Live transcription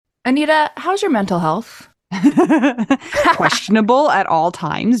Anita, how's your mental health? Questionable at all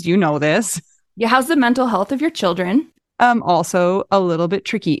times. You know this. Yeah, how's the mental health of your children? Also a little bit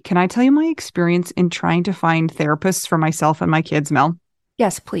tricky. Can I tell you my experience in trying to find therapists for myself and my kids, Mel?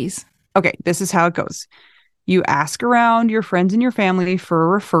 Yes, please. Okay, this is how it goes. You ask around your friends and your family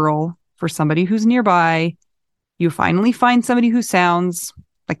for a referral for somebody who's nearby. You finally find somebody who sounds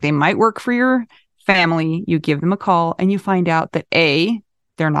like they might work for your family. You give them a call and you find out that A,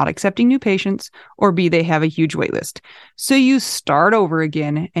 they're not accepting new patients, or B, they have a huge wait list. So you start over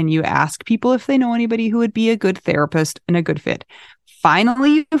again and you ask people if they know anybody who would be a good therapist and a good fit.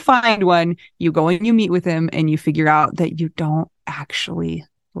 Finally, you find one, you go and you meet with them, and you figure out that you don't actually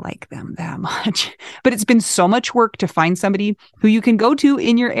like them that much. But it's been so much work to find somebody who you can go to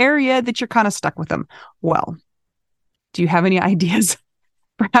in your area that you're kind of stuck with them. Well, do you have any ideas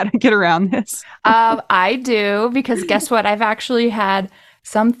for how to get around this? I do because guess what? I've actually had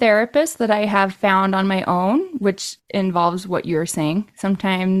some therapists that I have found on my own, which involves what you're saying.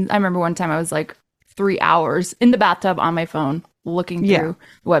 Sometimes I remember one time I was like 3 hours in the bathtub on my phone looking Yeah. through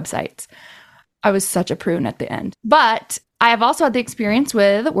websites. I was such a prune at the end. But I have also had the experience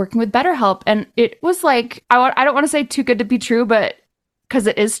with working with BetterHelp. And it was like, I don't want to say too good to be true, but because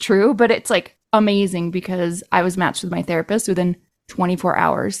it is true, but it's like amazing because I was matched with my therapist within 24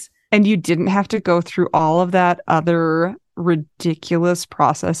 hours. And you didn't have to go through all of that other ridiculous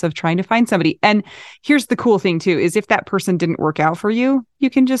process of trying to find somebody. And here's the cool thing too, is if that person didn't work out for you, you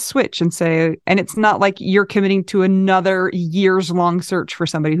can just switch and say, and it's not like you're committing to another years long search for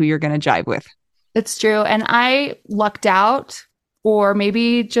somebody who you're going to jive with. It's true. And I lucked out, or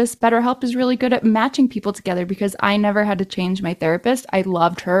maybe just BetterHelp is really good at matching people together because I never had to change my therapist. I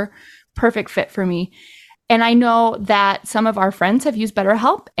loved her. Perfect fit for me. And I know that some of our friends have used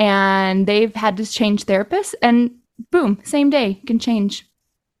BetterHelp and they've had to change therapists, and boom, same day, you can change.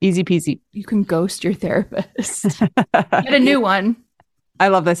 Easy peasy. You can ghost your therapist. Get a new one. I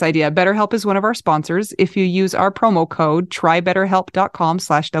love this idea. BetterHelp is one of our sponsors. If you use our promo code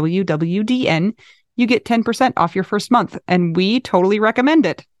trybetterhelp.com/WWDN, you get 10% off your first month. And we totally recommend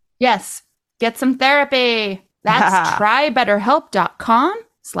it. Yes, get some therapy. That's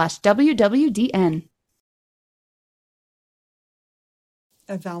trybetterhelp.com/WWDN.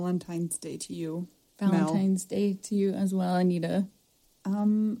 A Valentine's Day to you, Mel. Valentine's Day to you as well, Anita.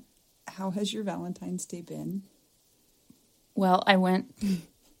 How has your Valentine's Day been? Well, I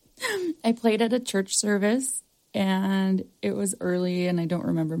played at a church service and it was early and I don't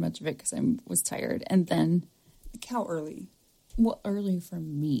remember much of it because I was tired. And then, Like how early? well, early for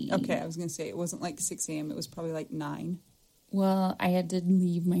me. Okay, I was going to say it wasn't like 6 a.m. It was probably like 9. Well, I had to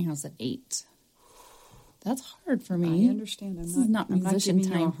leave my house at 8. That's hard for I me. understand. This is not musician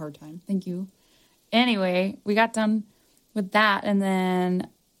giving you a time. hard time. Thank you. Anyway, we got done with that and then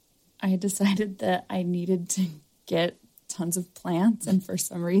I decided that I needed to get tons of plants, and for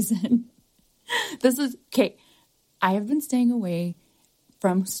some reason, this is okay. I have been staying away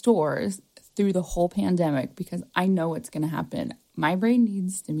from stores through the whole pandemic because I know what's going to happen. My brain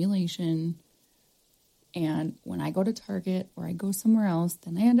needs stimulation, and when I go to Target or I go somewhere else,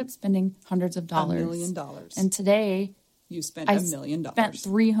 then I end up spending hundreds of dollars. $1 million. And today, You spent I $1 million. spent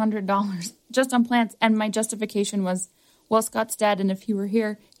 $300 just on plants, and my justification was, well, Scott's dead, and if he were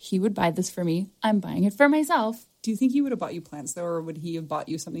here, he would buy this for me. I'm buying it for myself. Do you think he would have bought you plants though, or would he have bought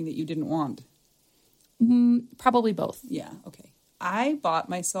you something that you didn't want? Probably both. Yeah, okay. I bought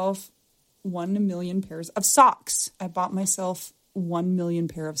myself 1 million pairs of socks. I bought myself 1 million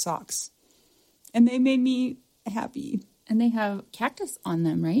pair of socks. And they made me happy. And they have cactus on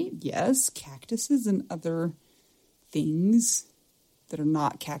them, right? Yes, cactuses and other things that are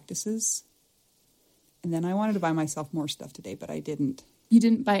not cactuses. And then I wanted to buy myself more stuff today, but I didn't. You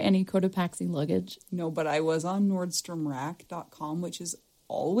didn't buy any Cotopaxi luggage. No, but I was on NordstromRack.com, which is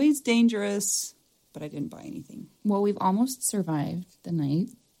always dangerous, but I didn't buy anything. Well, we've almost survived the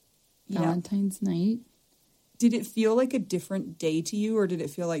night, Yeah. Valentine's night. Did it feel like a different day to you, or did it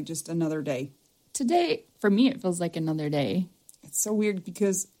feel like just another day? Today, for me, it feels like another day. It's so weird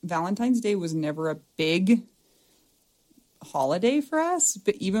because Valentine's Day was never a big holiday for us,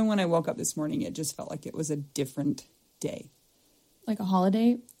 but even when I woke up this morning, it just felt like it was a different day. Like a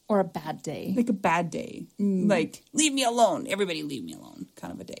holiday or a bad day. Like a bad day. Like, leave me alone. Everybody leave me alone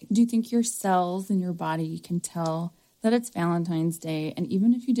kind of a day. Do you think your cells in your body can tell that it's Valentine's Day? And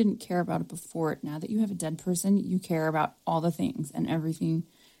even if you didn't care about it before, now that you have a dead person, you care about all the things and everything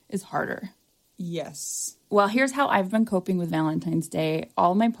is harder. Yes. Well, here's how I've been coping with Valentine's Day.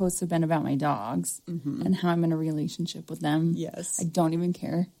 All my posts have been about my dogs and how I'm in a relationship with them. Yes. I don't even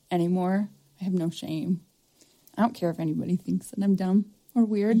care anymore. I have no shame. I don't care if anybody thinks that I'm dumb. or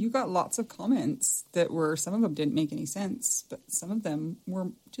weird. You got lots of comments that were, some of them didn't make any sense, but some of them were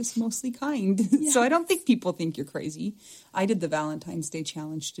just mostly kind. So I don't think people think you're crazy. I did the Valentine's Day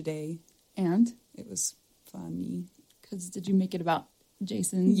challenge today. And? It was funny. Because did you make it about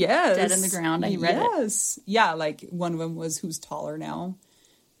Jason Yes. dead in the ground? I read it. Yes. Yeah, like one of them was who's taller now.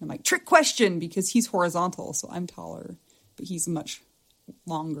 I'm like, trick question, because he's horizontal, so I'm taller, but he's much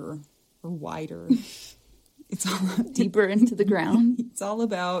longer or wider. It's all Deeper into the ground. It's all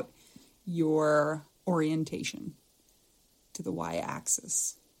about your orientation to the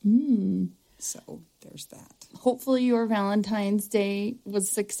y-axis. So there's that. Hopefully your Valentine's Day was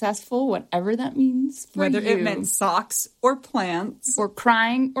successful, whatever that means for Whether you. it meant socks or plants Or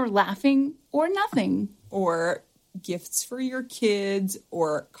crying or laughing or nothing. or gifts for your kids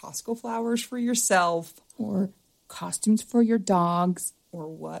or Costco flowers for yourself Or costumes for your dogs. or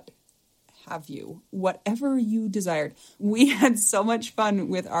what have you. Whatever you desired. We had so much fun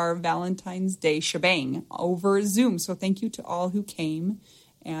with our Valentine's Day shebang over Zoom. So thank you to all who came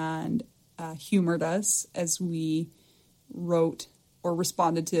and humored us as we wrote or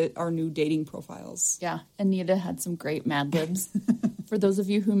responded to our new dating profiles. Yeah, Anita had some great Mad Libs. For those of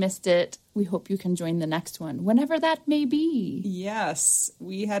you who missed it, we hope you can join the next one, whenever that may be. Yes,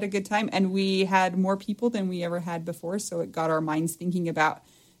 we had a good time, and we had more people than we ever had before, so it got our minds thinking about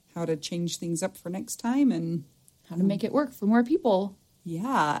how to change things up for next time and How to make it work for more people.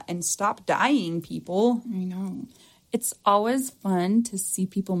 yeah, and stop dying, people. I know. It's always fun to see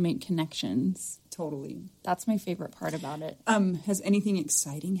people make connections. Totally. That's my favorite part about it. Has anything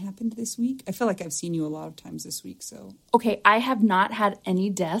exciting happened this week? I feel like I've seen you a lot of times this week, so Okay, I have not had any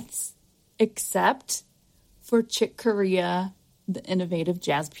deaths except for Chick Corea, the innovative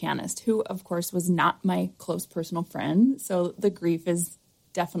jazz pianist, who, of course, was not my close personal friend. So the grief is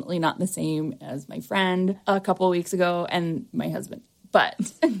definitely not the same as my friend a couple of weeks ago and my husband. But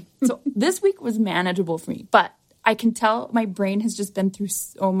so this week was manageable for me. But I can tell my brain has just been through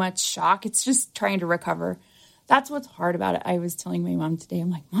so much shock. It's just trying to recover. That's what's hard about it. I was telling my mom today,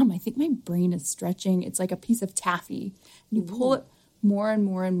 I'm like, Mom, I think my brain is stretching. It's like a piece of taffy. And you pull it more and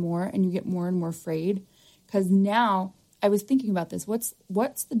more and more, and you get more and more afraid. Because now, I was thinking about this.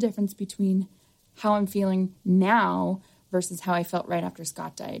 What's the difference between how I'm feeling now versus how I felt right after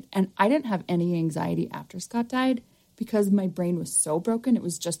Scott died? And I didn't have any anxiety after Scott died because my brain was so broken. It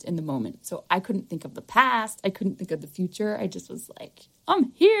was just in the moment. So I couldn't think of the past. I couldn't think of the future. I just was like,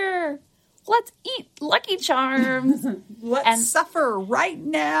 I'm here. Let's eat Lucky Charms. let's suffer right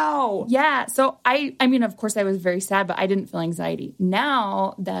now. Yeah. So I mean, of course I was very sad, but I didn't feel anxiety.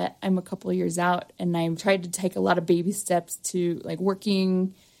 Now that I'm a couple of years out and I've tried to take a lot of baby steps to like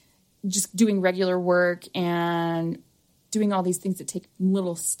working, just doing regular work and doing all these things that take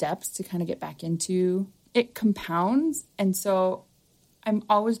little steps to kind of get back into, it compounds. And so I'm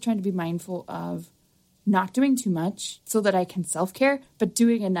always trying to be mindful of not doing too much so that I can self-care, but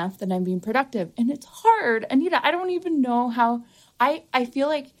doing enough that I'm being productive. And it's hard. Anita, I don't even know how. I feel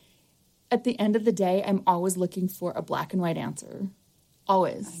like at the end of the day, I'm always looking for a black and white answer.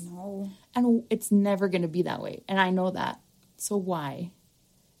 Always. I know. And it's never going to be that way. And I know that. So why?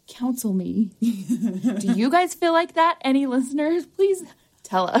 Counsel me. Do you guys feel like that? Any listeners? Please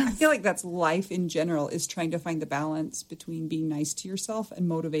tell us. I feel like that's life in general, is trying to find the balance between being nice to yourself and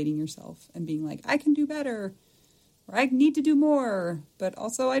motivating yourself and being like, I can do better or I need to do more, but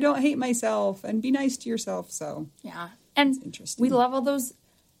also I don't hate myself, and be nice to yourself. So Yeah. And interesting. we love all those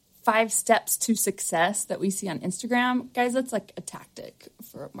 5 steps to success that we see on Instagram. Guys, that's like a tactic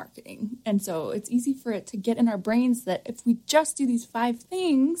for marketing. And so it's easy for it to get in our brains that if we just do these 5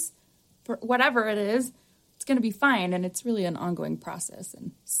 things for whatever it is, it's going to be fine. And it's really an ongoing process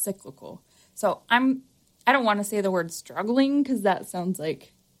and cyclical. So I don't want to say the word struggling because that sounds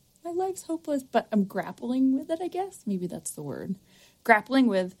like my life's hopeless, but I'm grappling with it, I guess. Maybe that's the word. Grappling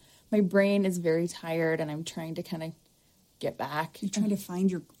with my brain is very tired and I'm trying to kind of get back. You're trying to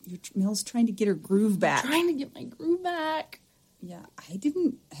find your Mel's trying to get her groove back. Trying to get my groove back. Yeah,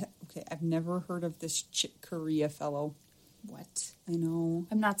 I've never heard of this Chick Corea fellow. What? I know.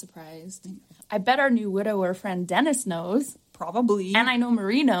 I'm not surprised. I bet our new widower friend Dennis knows. Probably. And I know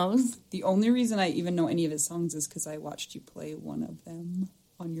Marie knows. The only reason I even know any of his songs is because I watched you play one of them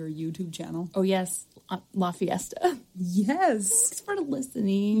on your YouTube channel. Oh, yes. La Fiesta. Yes. Thanks for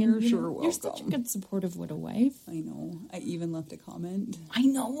listening. You're And, sure know, You're such a welcome. good supportive widow wife. I know. I even left a comment. I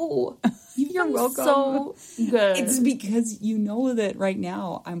know. You're welcome. so good. It's because you know that right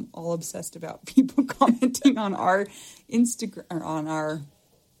now I'm all obsessed about people commenting on our Instagram, or on our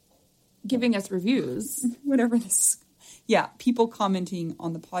giving us reviews. whatever this. Yeah, people commenting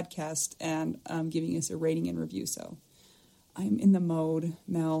on the podcast and giving us a rating and review. So I'm in the mode,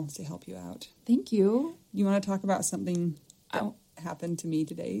 Mel, to help you out. Thank you. You want to talk about something that happened to me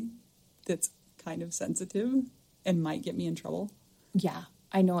today that's kind of sensitive and might get me in trouble? Yeah,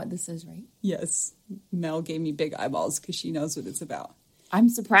 I know what this is, right? Yes. Mel gave me big eyeballs because she knows what it's about. I'm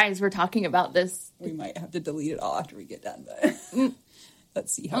surprised we're talking about this. We might have to delete it all after we get done, but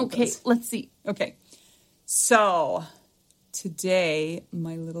let's see how it Okay, goes. let's see. Okay. So today,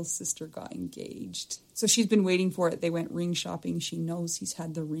 my little sister got engaged. So she's been waiting for it. They went ring shopping. She knows he's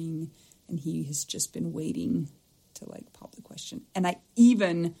had the ring, and he has just been waiting to like pop the question. And I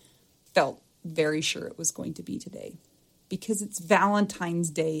even felt very sure it was going to be today because it's Valentine's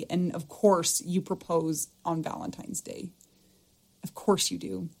Day. And of course, you propose on Valentine's Day. Of course you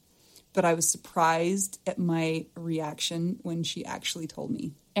do. But I was surprised at my reaction when she actually told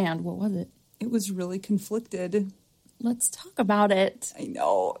me. And what was it? It was really conflicted. Let's talk about it. I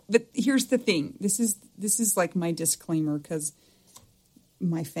know. But here's the thing. This is like my disclaimer because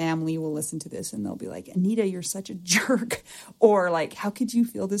my family will listen to this and they'll be like, Anita, you're such a jerk. Or like, how could you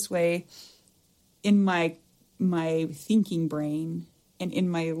feel this way? In my thinking brain and in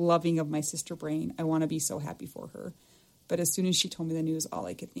my loving of my sister brain, I want to be so happy for her. But as soon as she told me the news, all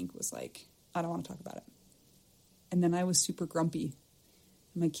I could think was like, I don't want to talk about it. And then I was super grumpy.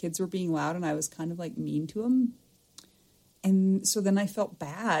 My kids were being loud and I was kind of like mean to them. And so then I felt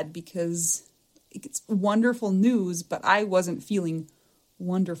bad because it's wonderful news, but I wasn't feeling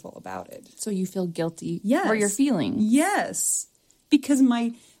wonderful about it. So you feel guilty Yes. for your feelings. Yes. Because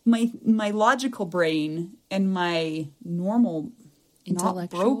my logical brain and my normal, not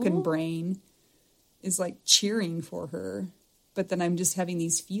Intellectual? broken brain is like cheering for her. But then I'm just having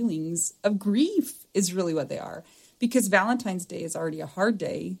these feelings of grief is really what they are. Because Valentine's Day is already a hard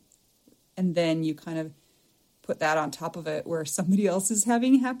day. And then you kind of put that on top of it where somebody else is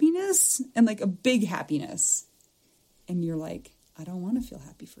having happiness and like a big happiness. And you're like, I don't want to feel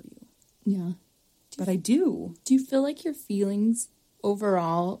happy for you. Yeah. But I do. Do you feel like your feelings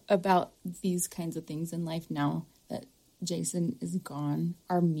overall about these kinds of things in life now that Jason is gone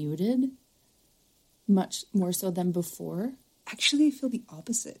are muted much more so than before? Actually, I feel the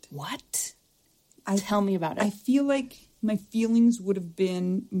opposite. What? Tell me about it. I feel like my feelings would have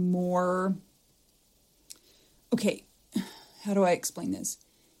been more... Okay, how do I explain this?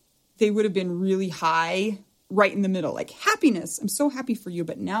 They would have been really high, right in the middle, like happiness. I'm so happy for you.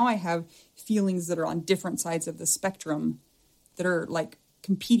 But now I have feelings that are on different sides of the spectrum that are like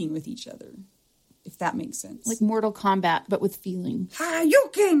competing with each other, if that makes sense. Like Mortal Kombat, but with feeling.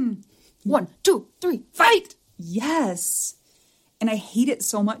 Hadouken! 1, 2, 3, fight! Yes. And I hate it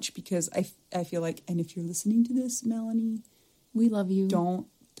so much because I feel like, and if you're listening to this, Melanie, We love you. don't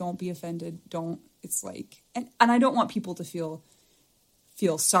be offended. It's like, and I don't want people to feel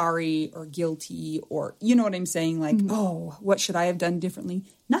sorry or guilty or, you know what I'm saying? Like, oh, what should I have done differently?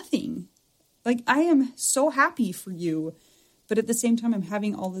 Nothing. Like, I am so happy for you. But at the same time, I'm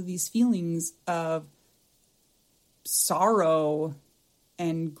having all of these feelings of sorrow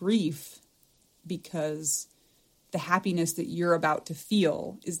and grief because the happiness that you're about to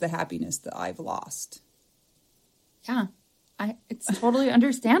feel is the happiness that I've lost. Yeah. It's totally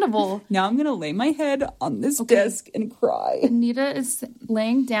understandable. Now I'm going to lay my head on this desk and cry. Anita is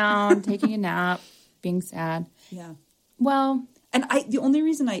laying down, taking a nap, being sad. Yeah. Well, And the only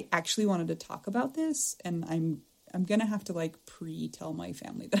reason I actually wanted to talk about this, and I'm going to have to like pre-tell my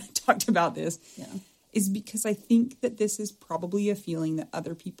family that I talked about this, is because I think that this is probably a feeling that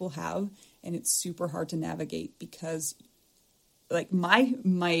other people have, and it's super hard to navigate because like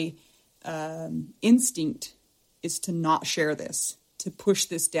my instinct is to not share this, to push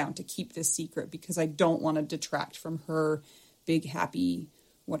this down, to keep this secret because I don't want to detract from her big, happy,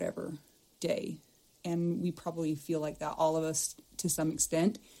 whatever day. And we probably feel like that, all of us to some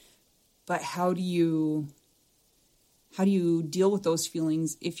extent. But how do you deal with those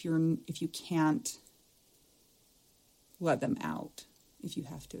feelings if you can't let them out, if you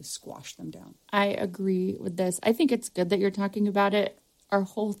have to squash them down? I agree with this. I think it's good that you're talking about it. Our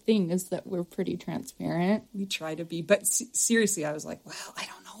whole thing is that we're pretty transparent. We try to be, but seriously, I was like, well, I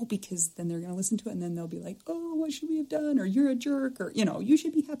don't know, because then they're going to listen to it and then they'll be like, oh, what should we have done? Or you're a jerk, or, you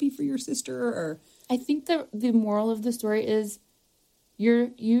should be happy for your sister, or... I think the moral of the story is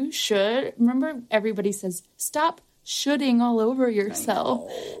you should, remember everybody says, stop shoulding all over yourself.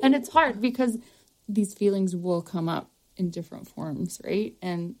 And it's hard because these feelings will come up in different forms, right?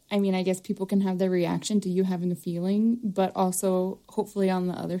 And I mean, I guess people can have their reaction to you having a feeling, but also hopefully on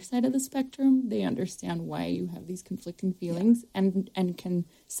the other side of the spectrum, they understand why you have these conflicting feelings and can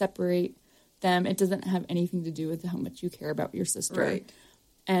separate them. It doesn't have anything to do with how much you care about your sister. Right.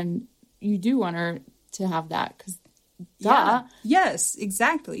 And you do want her to have that because Duh. Yes,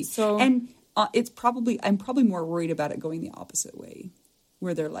 exactly. So- and I'm probably more worried about it going the opposite way,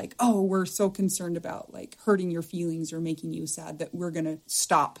 where they're like, oh, we're so concerned about like hurting your feelings or making you sad that we're going to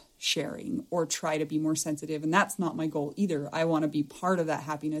stop sharing or try to be more sensitive. And that's not my goal either. I want to be part of that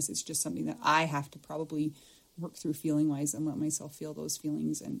happiness. It's just something that I have to probably work through feeling wise and let myself feel those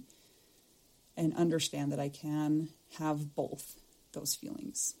feelings and understand that I can have both those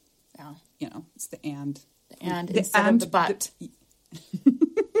feelings. Yeah. You know, it's the and. Instead of the but.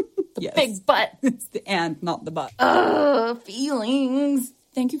 The Yes. big butt. It's the and, not the but. Feelings.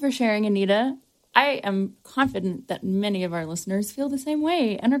 Thank you for sharing, Anita. I am confident that many of our listeners feel the same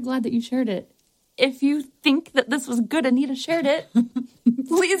way and are glad that you shared it. If you think that this was good, Anita shared it,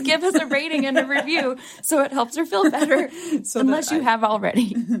 please give us a rating and a review so it helps her feel better, unless you have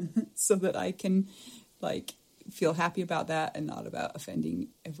already. So that I can like feel happy about that and not about offending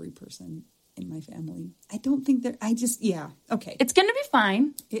every person in my family. I don't think that okay. It's going to be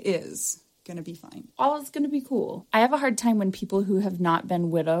fine. It is going to be fine. All is going to be cool. I have a hard time when people who have not been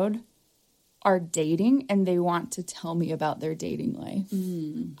widowed are dating and they want to tell me about their dating life.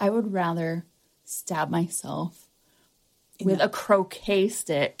 I would rather stab myself with a croquet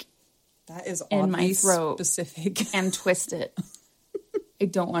stick That is in my oddly throat specific. and twist it. I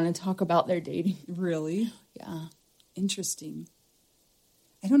don't want to talk about their dating. Really? Yeah. Interesting.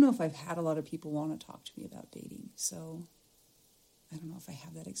 I don't know if I've had a lot of people want to talk to me about dating, so I don't know if I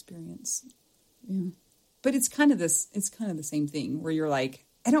have that experience. Yeah. But it's kind of the same thing where you're like,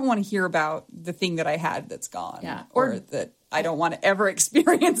 I don't want to hear about the thing that I had that's gone. Yeah. Or that I don't want to ever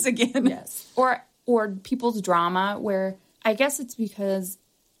experience again. Yes. Or people's drama where I guess it's because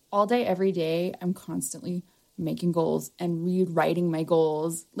all day, every day, I'm constantly making goals and rewriting my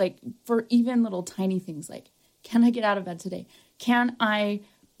goals. Like for even little tiny things like, can I get out of bed today? Can I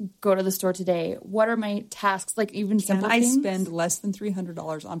go to the store today? What are my tasks? Like even simple Can I things. spend less than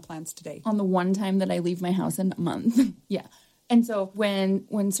 $300 on plants today? On the one time that I leave my house in a month. Yeah. And so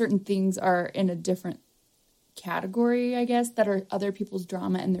when certain things are in a different category, I guess, that are other people's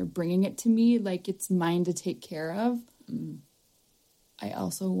drama and they're bringing it to me like it's mine to take care of, I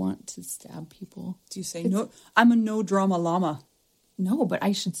also want to stab people. Do you say, no, I'm a no drama llama? No, but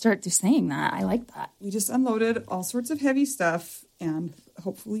I should start to saying that. I like that. We just unloaded all sorts of heavy stuff and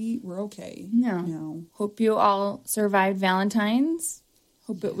hopefully we're okay. No. Hope you all survived Valentine's.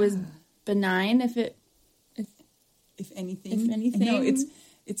 Hope it was benign if anything. No,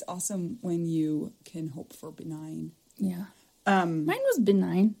 it's awesome when you can hope for benign. Yeah. Mine was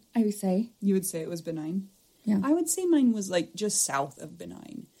benign, I would say. You would say it was benign? Yeah. I would say mine was like just south of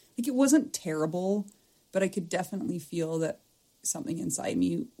benign. Like it wasn't terrible, but I could definitely feel that something inside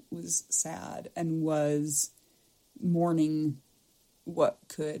me was sad and was mourning what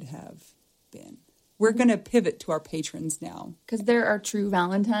could have been. We're going to pivot to our patrons now. Because they're our true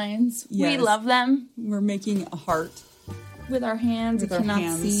Valentines. Yes. We love them. We're making a heart With our hands, with you our cannot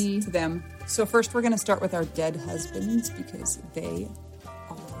hands see. to them. So first we're going to start with our dead husbands because they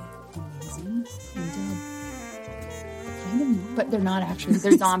are amazing. But they're not actually.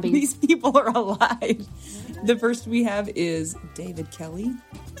 They're zombies. These people are alive. The first we have is David Kelly.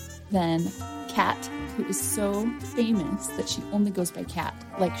 Then Kat, who is so famous that she only goes by Kat,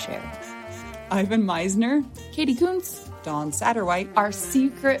 like Cher. Ivan Meisner. Katie Kuntz, Dawn Satterwhite. our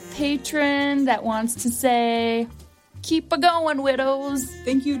secret patron that wants to say, keep a going, widows.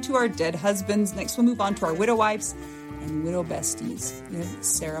 Thank you to our dead husbands. Next we'll move on to our widow wives and widow besties. We have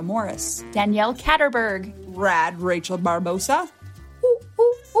Sarah Morris. Danielle Katterberg. Rad Rachel Barbosa. Ooh,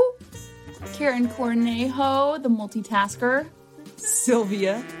 ooh, ooh. Karen Cornejo, the multitasker.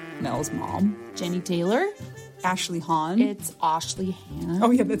 Sylvia, Mel's mom. Jenny Taylor. Ashley Hahn. It's Ashley Han.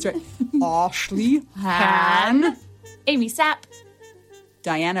 Oh, yeah, that's right. Ashley Han. Amy Sapp.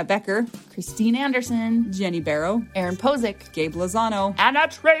 Diana Becker. Christine Anderson. Jenny Barrow. Aaron Posick. Gabe Lozano. Anna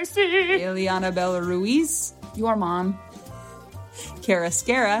Tracy. Eliana Bella Ruiz. Your mom. Kara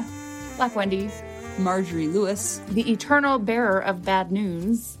Scara. Black Wendy. Marjorie Lewis. The eternal bearer of bad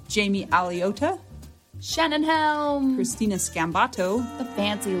news. Jamie Aliota. Shannon Helm. Christina Scambato. The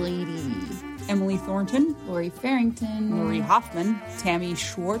fancy lady. Emily Thornton. Lori Farrington. Marie Hoffman. Tammy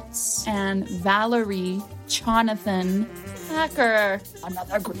Schwartz. And Valerie Jonathan Hacker.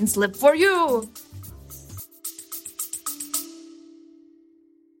 Another green slip for you.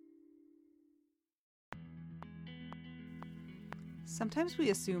 Sometimes we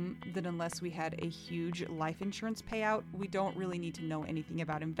assume that unless we had a huge life insurance payout, we don't really need to know anything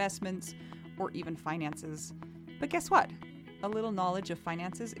about investments or even finances. But guess what? A little knowledge of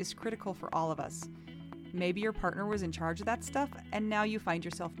finances is critical for all of us. Maybe your partner was in charge of that stuff, and now you find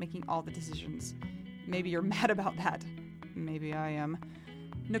yourself making all the decisions. Maybe you're mad about that. Maybe I am.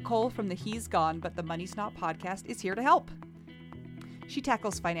 Nicole from the He's Gone But the Money's Not podcast is here to help. She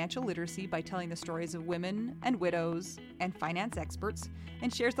tackles financial literacy by telling the stories of women and widows and finance experts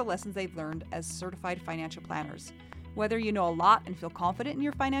and shares the lessons they've learned as certified financial planners. Whether you know a lot and feel confident in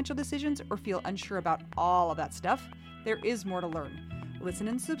your financial decisions or feel unsure about all of that stuff, there is more to learn. Listen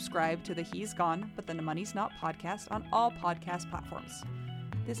and subscribe to the He's Gone But the Money's Not podcast on all podcast platforms.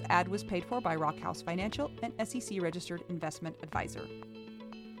 This ad was paid for by Rockhouse Financial, an SEC-registered investment advisor.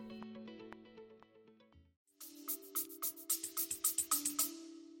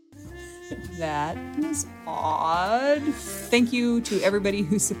 That was odd. Thank you to everybody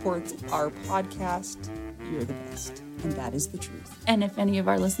who supports our podcast. You're the best, and that is the truth. And if any of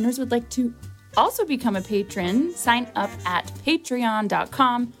our listeners would like to also become a patron, sign up at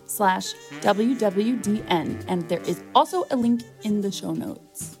patreon.com/WWDN. And there is also a link in the show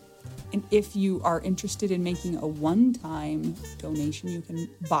notes. And if you are interested in making a one-time donation, you can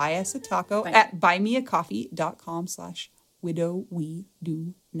buy us a taco at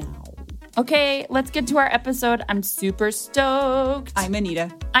buymeacoffee.com/widowwedonnow. Okay, let's get to our episode. I'm super stoked. I'm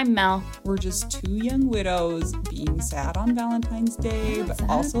Anita. I'm Mel. We're just two young widows being sad on Valentine's Day, but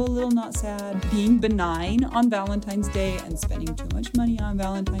also a little not sad. Being benign on Valentine's Day and spending too much money on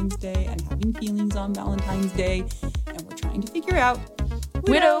Valentine's Day and having feelings on Valentine's Day. And we're trying to figure out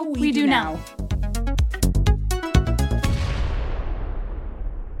Widow We Do Now.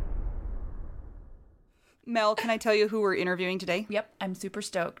 Mel, can I tell you who we're interviewing today? Yep, I'm super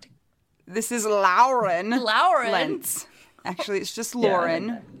stoked. This is Lauren. Lauren. Lentz. Actually, it's just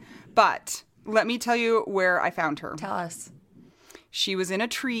Lauren. But let me tell you where I found her. Tell us. She was in a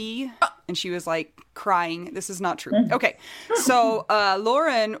tree and she was like crying. This is not true. Okay. So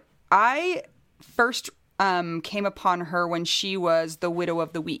Lauren, I first came upon her when she was the Widow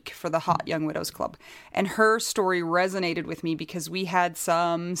of the Week for the Hot Young Widows Club. And her story resonated with me because we had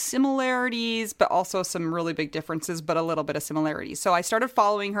some similarities, but also some really big differences, but a little bit of similarities. So I started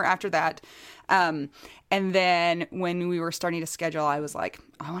following her after that. And then when we were starting to schedule, I was like,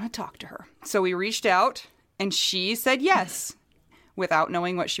 I want to talk to her. So we reached out and she said yes, without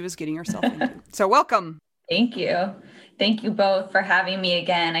knowing what she was getting herself into. So welcome. Thank you. Thank you both for having me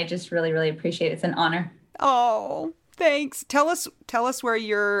again. I just really, really appreciate it. It's an honor. Oh, thanks. Tell us where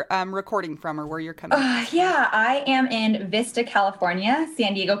you're recording from or where you're coming from. Yeah, I am in Vista, California,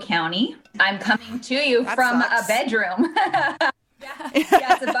 San Diego County. I'm coming to you from a bedroom. Yeah,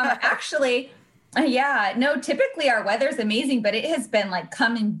 it's a bummer. Actually, typically our weather's amazing, but it has been like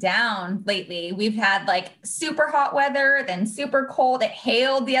coming down lately. We've had like super hot weather, then super cold. It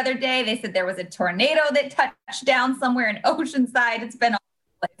hailed the other day. They said there was a tornado that touched down somewhere in Oceanside. It's been all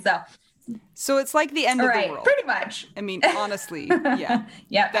over the place. So it's like the end of the world. Pretty much. I mean, honestly, yeah.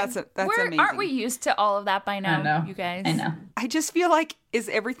 Yeah. That's amazing. Aren't we used to all of that by now, you guys? I know. I just feel like, is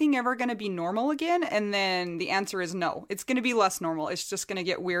everything ever going to be normal again? And then the answer is no. It's going to be less normal. It's just going to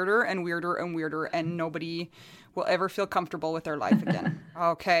get weirder and weirder and weirder, and nobody will ever feel comfortable with their life again.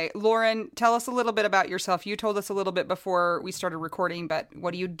 Okay. Lauren, tell us a little bit about yourself. You told us a little bit before we started recording, but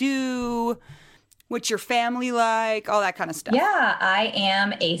what do you do? What's your family like? All that kind of stuff. Yeah, I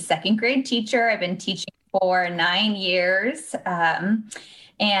am a second grade teacher. I've been teaching for 9 years.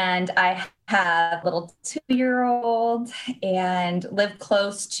 And I have a little 2-year-old and live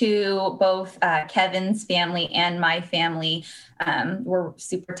close to both Kevin's family and my family. We're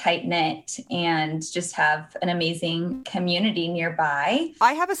super tight knit and just have an amazing community nearby.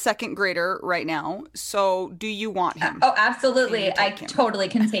 I have a second grader right now. So do you want him? Oh, absolutely. I totally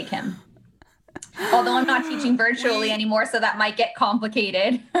can take him. Although I'm not teaching virtually anymore, so that might get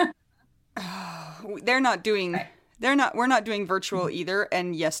complicated. We're not doing virtual either.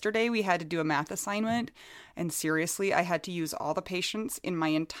 And yesterday we had to do a math assignment. And seriously, I had to use all the patience in my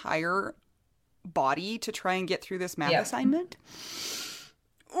entire body to try and get through this math assignment.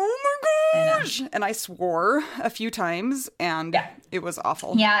 Oh my gosh! And I swore a few times, and it was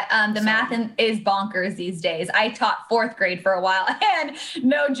awful. Yeah, the math is bonkers these days. I taught 4th grade for a while, and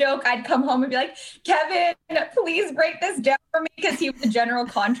no joke, I'd come home and be like, Kevin, please break this down for me, because he was a general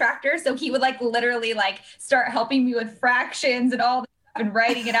contractor, so he would literally start helping me with fractions and all this stuff and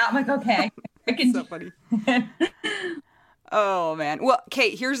writing it out. I'm like, okay, I can. So funny. Oh, man. Well,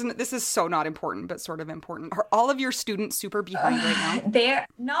 Kate, this is so not important, but sort of important. Are all of your students super behind right now? They're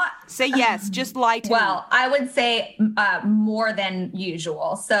not. Say yes. Just lie to me. Well, I would say more than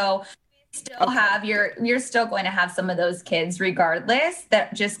usual. So still have you're still going to have some of those kids regardless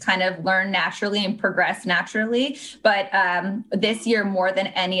that just kind of learn naturally and progress naturally. But this year, more than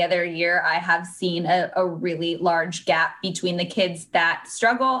any other year, I have seen a really large gap between the kids that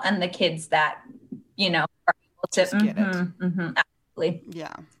struggle and the kids that are able to Just get it. absolutely.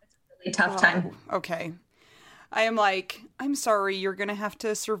 Yeah. Really tough time. Okay. I am like, I'm sorry, you're going to have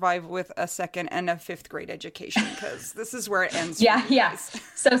to survive with a second and a fifth grade education because this is where it ends. Yeah.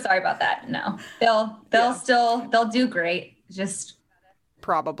 So sorry about that. No, they'll do great. Just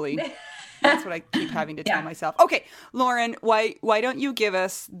probably. That's what I keep having to tell myself. Okay, Lauren, why don't you give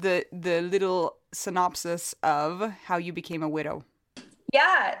us the little synopsis of how you became a widow?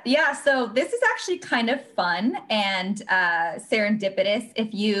 Yeah. So this is actually kind of fun and serendipitous,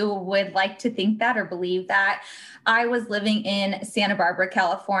 if you would like to think that or believe that. I was living in Santa Barbara,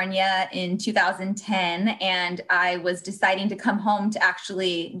 California in 2010, and I was deciding to come home to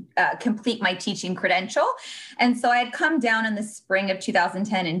actually complete my teaching credential. And so I had come down in the spring of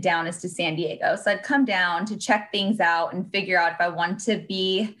 2010, and down is to San Diego. So I'd come down to check things out and figure out if I wanted to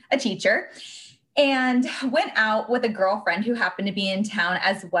be a teacher. And went out with a girlfriend who happened to be in town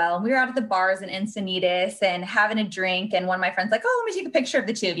as well. We were out at the bars in Encinitas and having a drink. And one of my friends like, oh, let me take a picture of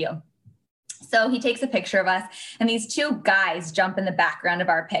the two of you. So he takes a picture of us, and these two guys jump in the background of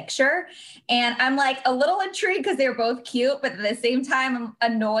our picture. And I'm like a little intrigued because they were both cute, but at the same time,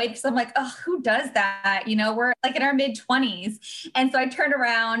 I'm annoyed because I'm like, oh, who does that? We're like in our mid-20s. And so I turned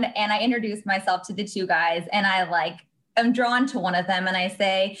around and I introduced myself to the two guys, and I'm drawn to one of them, and I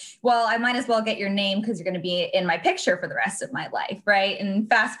say, well, I might as well get your name because you're going to be in my picture for the rest of my life, right? And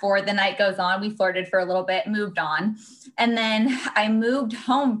fast forward, the night goes on. We flirted for a little bit, moved on. And then I moved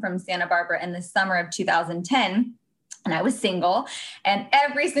home from Santa Barbara in the summer of 2010. And I was single, and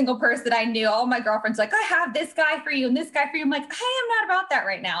every single person I knew, all my girlfriends like, I have this guy for you and this guy for you. I'm like, hey, I'm not about that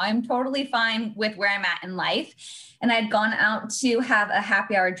right now. I'm totally fine with where I'm at in life. And I'd gone out to have a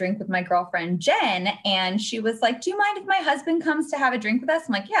happy hour drink with my girlfriend, Jen. And she was like, do you mind if my husband comes to have a drink with us?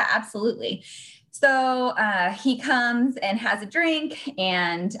 I'm like, yeah, absolutely. So he comes and has a drink,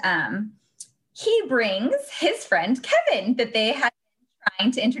 and he brings his friend, Kevin, that they had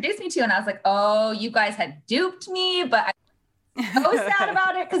trying to introduce me to. And I was like, oh, you guys had duped me, but I was so sad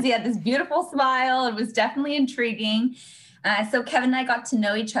about it because he had this beautiful smile. It was definitely intriguing. So Kevin and I got to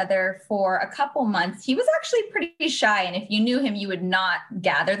know each other for a couple months. He was actually pretty shy. And if you knew him, you would not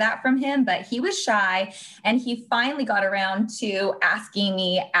gather that from him, but he was shy. And he finally got around to asking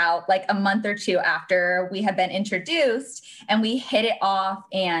me out like a month or two after we had been introduced, and we hit it off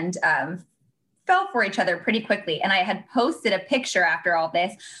and fell for each other pretty quickly. And I had posted a picture after all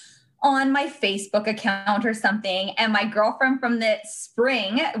this on my Facebook account or something. And my girlfriend from the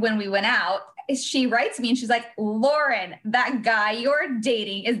spring, when we went out, she writes me and she's like, Lauren, that guy you're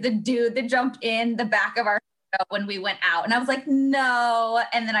dating is the dude that jumped in the back of our photo when we went out. And I was like, no.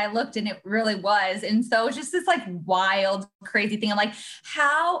 And then I looked and it really was. And so it's just this like wild, crazy thing. I'm like,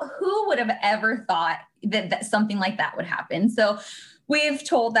 who would have ever thought that something like that would happen? So we've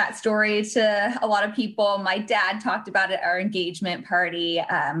told that story to a lot of people. My dad talked about it at our engagement party.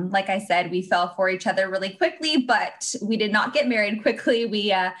 Like I said, we fell for each other really quickly, but we did not get married quickly.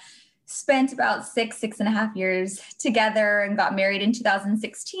 We spent about 6.5 years together and got married in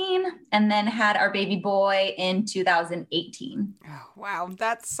 2016, and then had our baby boy in 2018. Oh, wow.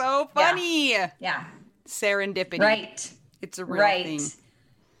 That's so funny. Yeah. Serendipity. Right. It's a real thing.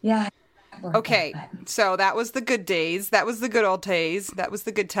 Yeah. Okay, so that was the good days. That was the good old days. That was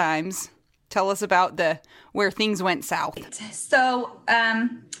the good times. Tell us about where things went south. So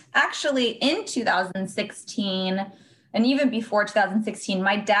actually in 2016, and even before 2016,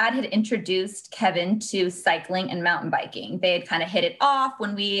 my dad had introduced Kevin to cycling and mountain biking. They had kind of hit it off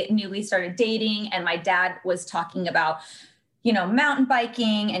when we newly started dating, and my dad was talking about mountain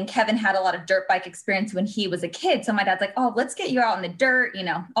biking, and Kevin had a lot of dirt bike experience when he was a kid. So my dad's like, oh, let's get you out in the dirt,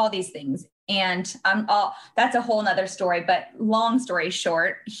 all these things. And that's a whole nother story, but long story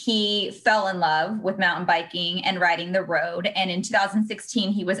short, he fell in love with mountain biking and riding the road. And in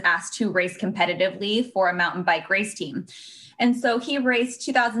 2016, he was asked to race competitively for a mountain bike race team. And so he raced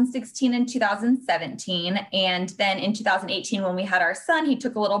 2016 and 2017. And then in 2018, when we had our son, he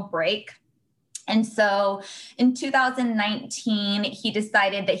took a little break. And so in 2019, he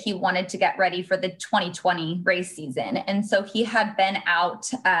decided that he wanted to get ready for the 2020 race season. And so he had been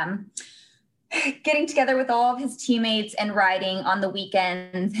out getting together with all of his teammates and riding on the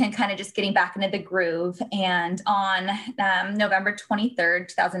weekends and kind of just getting back into the groove. And on November 23rd,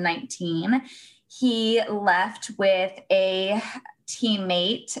 2019, he left with a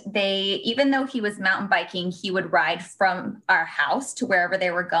teammate. Even though he was mountain biking, he would ride from our house to wherever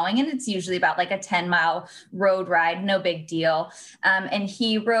they were going. And it's usually about like a 10-mile road ride, no big deal. And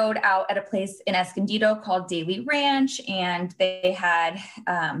he rode out at a place in Escondido called Daily Ranch. And they had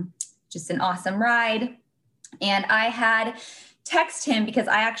just an awesome ride. And I had text him because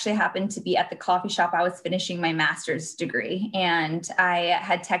I actually happened to be at the coffee shop. I was finishing my master's degree, and I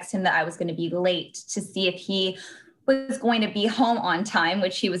had texted him that I was going to be late to see if he was going to be home on time,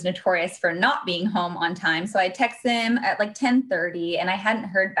 which he was notorious for not being home on time. So I texted him at like 10:30, and I hadn't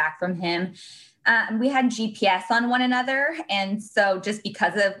heard back from him. We had GPS on one another. And so just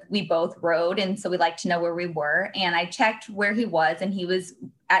because of, we both rode. And so we like to know where we were. And I checked where he was, and he was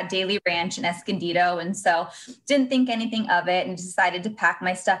at Daily Ranch in Escondido. And so didn't think anything of it and decided to pack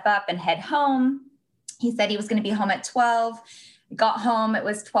my stuff up and head home. He said he was going to be home at 12. Got home, it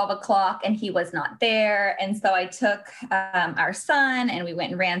was 12 o'clock and he was not there. And so I took our son and we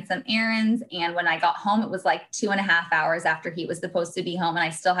went and ran some errands. And when I got home, it was like 2.5 hours after he was supposed to be home, and I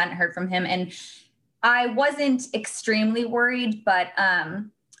still hadn't heard from him. And I wasn't extremely worried, but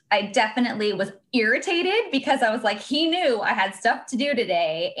I definitely was irritated because I was like, he knew I had stuff to do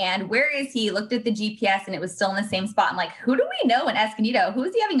today. And where is he? Looked at the GPS and it was still in the same spot. I'm like, who do we know in Escondido? Who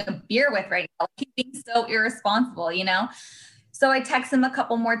is he having a beer with right now? He's being so irresponsible, you know? So I texted him a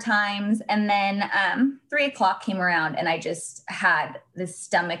couple more times, and then 3 o'clock came around and I just had this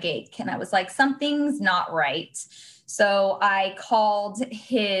stomach ache and I was like, something's not right. So I called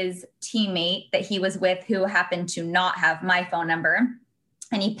his teammate that he was with, who happened to not have my phone number,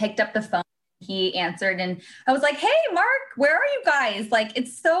 and he picked up the phone. He answered and I was like, hey, Mark, where are you guys? Like,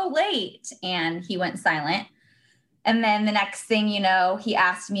 it's so late. And he went silent. And then the next thing you know, he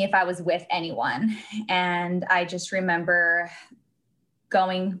asked me if I was with anyone. And I just remember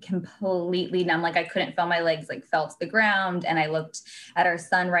going completely numb. Like I couldn't feel my legs, like fell to the ground. And I looked at our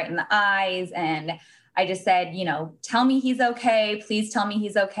son right in the eyes. And I just said, you know, tell me he's okay. Please tell me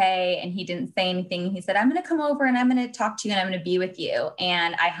he's okay. And he didn't say anything. He said, I'm going to come over and I'm going to talk to you and I'm going to be with you.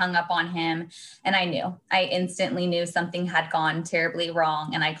 And I hung up on him, and I instantly knew something had gone terribly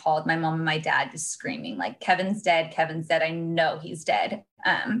wrong. And I called my mom and my dad, just screaming like, Kevin's dead. Kevin's dead. I know he's dead.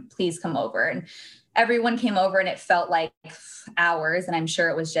 Please come over. And everyone came over, and it felt like hours, and I'm sure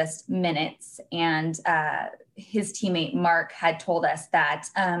it was just minutes. And his teammate Mark had told us that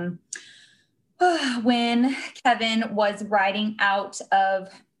when Kevin was riding out of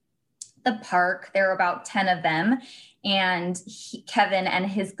the park, there were about 10 of them, and Kevin and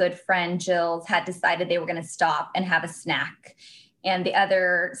his good friend Jills had decided they were going to stop and have a snack. And the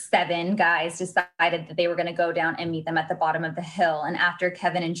other 7 guys decided that they were going to go down and meet them at the bottom of the hill. And after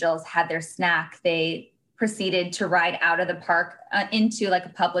Kevin and Jills had their snack, they proceeded to ride out of the park into like a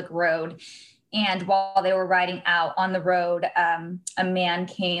public road. And while they were riding out on the road, a man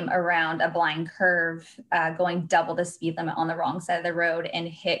came around a blind curve, going double the speed limit on the wrong side of the road, and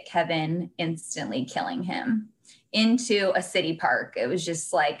hit Kevin, instantly killing him into a city park. It was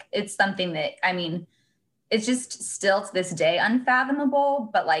just like, it's something that, I mean, it's just still to this day unfathomable,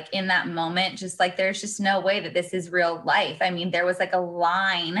 but like in that moment, just like, there's just no way that this is real life. I mean, there was like a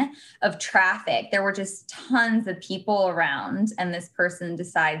line of traffic. There were just tons of people around, and this person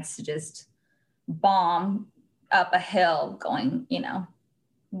decides to just bomb up a hill going, you know,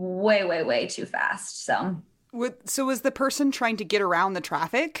 way, way, way too fast. So was the person trying to get around the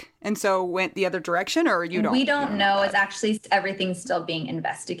traffic and so went the other direction, or you don't? We don't know. It's actually, everything's still being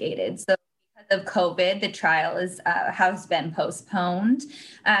investigated. So because of COVID, the trial has been postponed.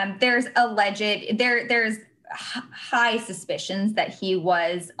 There's there's high suspicions that he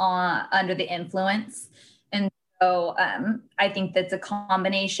was under the influence. So I think that's a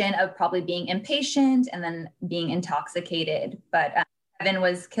combination of probably being impatient and then being intoxicated. But Kevin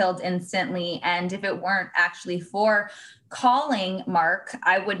was killed instantly. And if it weren't actually for calling Mark,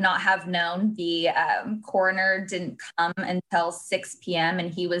 I would not have known. The coroner didn't come until 6 p.m.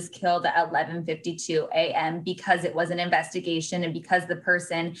 and he was killed at 11:52 a.m. because it was an investigation, and because the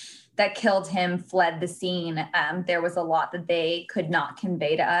person that killed him fled the scene. There was a lot that they could not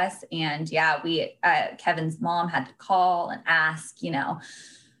convey to us. And yeah, Kevin's mom had to call and ask, you know,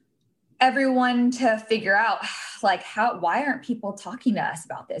 everyone to figure out like, why aren't people talking to us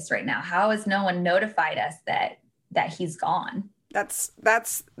about this right now? How has no one notified us that he's gone? That's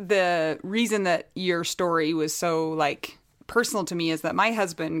the reason that your story was so like personal to me, is that my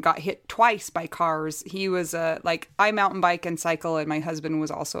husband got hit twice by cars. He was I mountain bike and cycle, and my husband was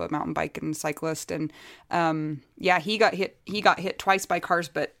also a mountain bike and cyclist. And he got hit twice by cars,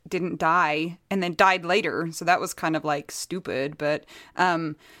 but didn't die, and then died later. So that was kind of like stupid. But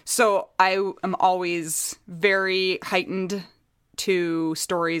so I am always very heightened to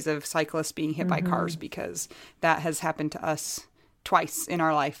stories of cyclists being hit by cars, because that has happened to us twice in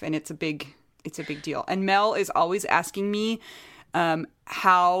our life, and it's a big deal. And Mel is always asking me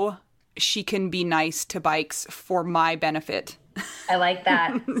how she can be nice to bikes for my benefit. I like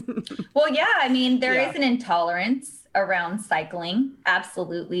that. Well, yeah, I mean, there is an intolerance, around cycling,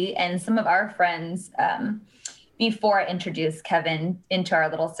 absolutely. And some of our friends, before I introduced Kevin into our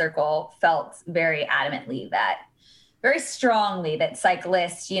little circle, felt very strongly that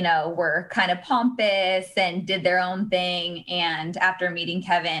cyclists, were kind of pompous and did their own thing. And after meeting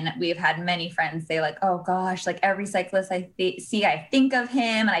Kevin, we've had many friends say like, oh gosh, like every cyclist I see, I think of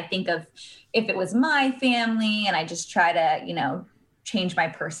him, and I think of if it was my family, and I just try to, change my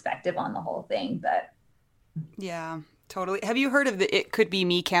perspective on the whole thing. But yeah, totally. Have you heard of the It Could Be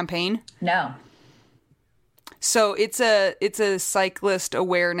Me campaign? No. So it's a cyclist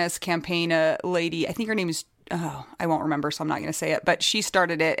awareness campaign. A lady, I think her name is, I won't remember, so I'm not going to say it, but she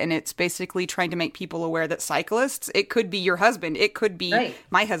started it, and it's basically trying to make people aware that cyclists, it could be your husband, it could be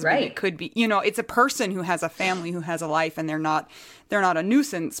my husband, it could be, it's a person who has a family, who has a life, and they're not a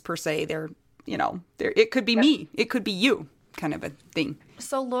nuisance per se. They're, it could be me, it could be you, kind of a thing.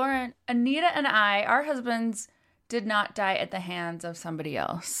 So Lauren, Anita and I, our husbands did not die at the hands of somebody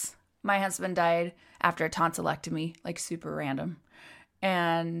else. My husband died after a tonsillectomy, like super random.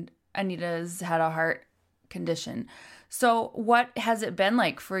 And Anita's had a heart condition. So what has it been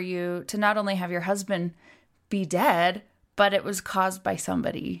like for you to not only have your husband be dead, but it was caused by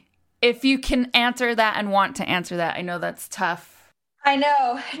somebody? If you can answer that and want to answer that, I know that's tough. I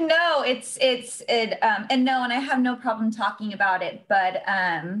know. No, and I have no problem talking about it, but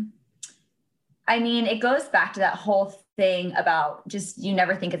it goes back to that whole thing about just, you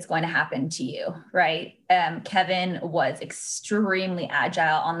never think it's going to happen to you, right? Kevin was extremely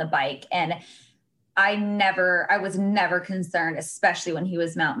agile on the bike, and I was never concerned, especially when he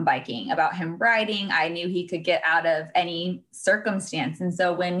was mountain biking, about him riding. I knew he could get out of any circumstance. And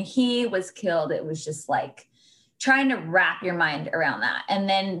so when he was killed, it was just like trying to wrap your mind around that. And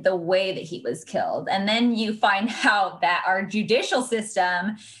then the way that he was killed. And then you find out that our judicial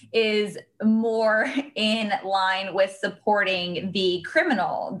system is more in line with supporting the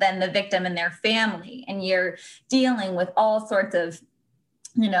criminal than the victim and their family. And you're dealing with all sorts of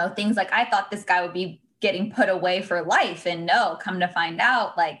things like, I thought this guy would be getting put away for life. And no, come to find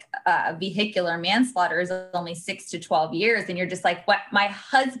out, like vehicular manslaughter is only 6 to 12 years. And you're just like, what? My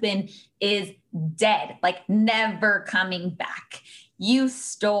husband is dead, like never coming back. You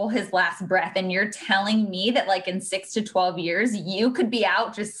stole his last breath. And you're telling me that like in 6 to 12 years, you could be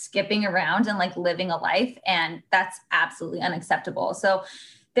out just skipping around and like living a life. And that's absolutely unacceptable. So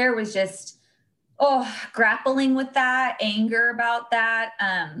there was just, grappling with that, anger about that.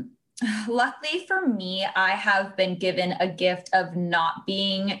 Luckily for me, I have been given a gift of not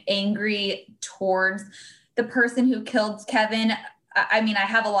being angry towards the person who killed Kevin. I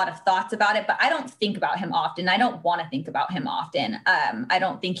have a lot of thoughts about it, but I don't think about him often. I don't want to think about him often. I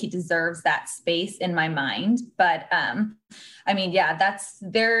don't think he deserves that space in my mind, but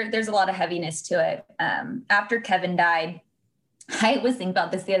there's a lot of heaviness to it. After Kevin died, I was thinking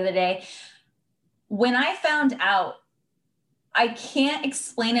about this the other day. When I found out, I can't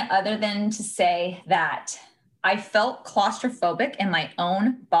explain it other than to say that I felt claustrophobic in my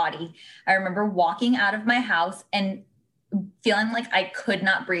own body. I remember walking out of my house and feeling like I could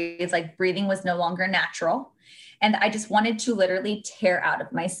not breathe, like breathing was no longer natural. And I just wanted to literally tear out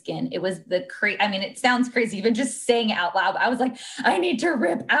of my skin. It was it sounds crazy, even just saying it out loud. I was like, I need to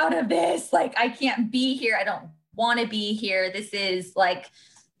rip out of this. Like, I can't be here. I don't want to be here. This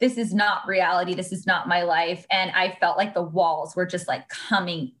is not reality. This is not my life. And I felt like the walls were just like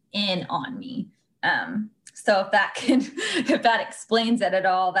coming in on me. So if that explains it at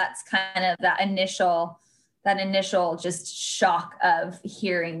all, that's kind of that initial just shock of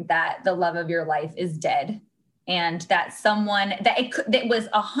hearing that the love of your life is dead, and that that was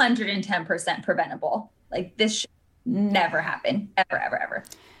 110% preventable. Like, this should never happen, ever, ever, ever.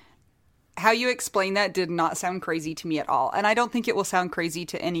 How you explain that did not sound crazy to me at all. And I don't think it will sound crazy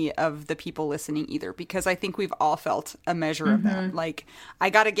to any of the people listening either, because I think we've all felt a measure of that. Like, I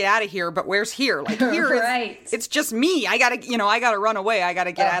got to get out of here, but where's here? Like, here right. It's just me. I got to run away. I got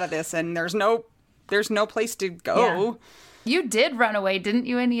to get out of this. And there's no place to go. Yeah. You did run away, didn't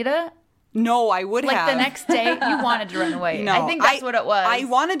you, Anita? No, I would have. Like the next day, you wanted to run away. No, I think that's what it was. I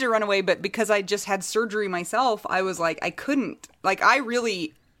wanted to run away, but because I just had surgery myself, I was like, I couldn't. Like, I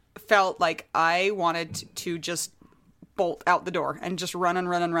really felt like I wanted to just bolt out the door and just run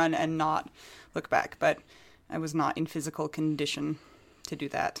and not look back. But I was not in physical condition to do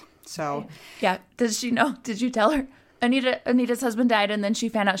that. So yeah. Did she know? Did you tell her? Anita's husband died, and then she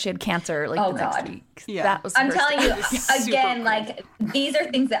found out she had cancer like Oh, the next God. week. Yeah. That was the I'm first telling thing. you Super again, cool. like these are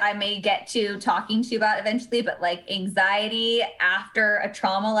things that I may get to talking to you about eventually, but like anxiety after a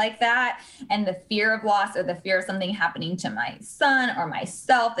trauma like that and the fear of loss or the fear of something happening to my son or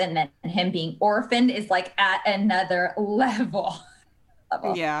myself and then him being orphaned is like at another level.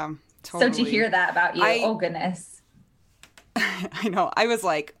 Yeah, totally. So to hear that about you, oh goodness. I know. I was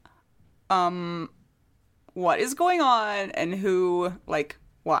like, what is going on and who, like,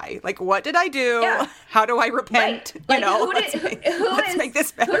 why? Like, what did I do? Yeah. How do I repent? Right. Like, You know, let's make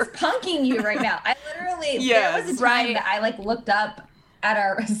this better. Who's punking you right now? I literally, Yes. there was a time that I like looked up at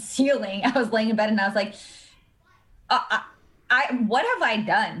our ceiling. I was laying in bed and I was like, what have I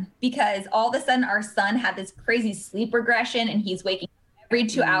done? Because all of a sudden our son had this crazy sleep regression and he's waking up every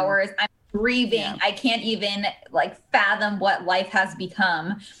 2 hours. I'm grieving. Yeah. I can't even like fathom what life has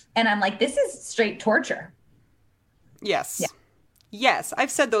become. And I'm like, this is straight torture. Yes. Yeah. Yes, I've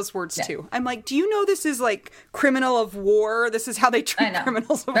said those words too. I'm like, do you know this is like criminal of war? This is how they treat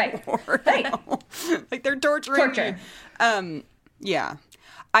criminals of war. Right. You know? Like they're torturing me. Yeah.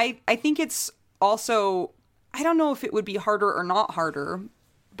 I think it's also, I don't know if it would be harder or not harder,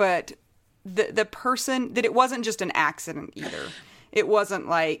 but the person that it wasn't just an accident either. It wasn't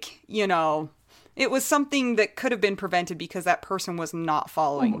like, you know, it was something that could have been prevented because that person was not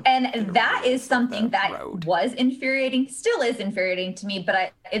following. And that is something that road. was infuriating, still is infuriating to me,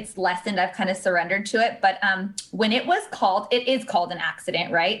 but it's lessened. I've kind of surrendered to it. But when it was called, it is called an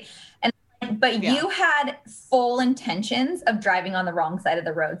accident, right? But you had full intentions of driving on the wrong side of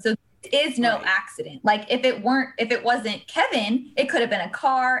the road. So it is no accident. Like if it wasn't Kevin, it could have been a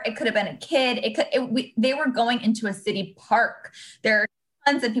car. It could have been a kid. They were going into a city park. There are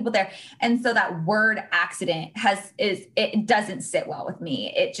tons of people there. And so that word accident it doesn't sit well with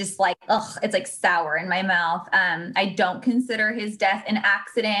me. It just like, it's like sour in my mouth. I don't consider his death an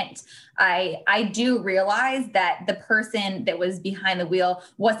accident. I do realize that the person that was behind the wheel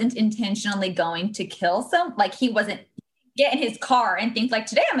wasn't intentionally going to kill like he wasn't get in his car and think like,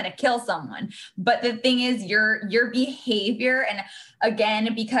 today I'm going to kill someone. But the thing is your behavior, and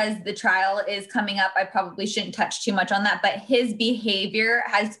again, because the trial is coming up, I probably shouldn't touch too much on that, but his behavior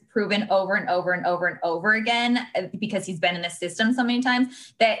has proven over and over and over and over again, because he's been in the system so many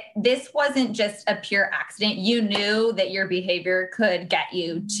times, that this wasn't just a pure accident. You knew that your behavior could get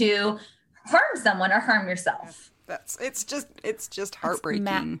you to harm someone or harm yourself. It's just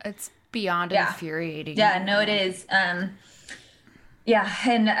heartbreaking. It's beyond infuriating. Yeah, no, it is. And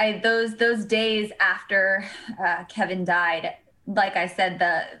those days after Kevin died, like I said,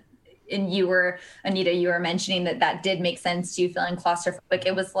 Anita, you were mentioning that did make sense to you, feeling claustrophobic.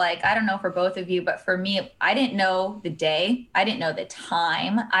 It was like, I don't know for both of you, but for me, I didn't know the day. I didn't know the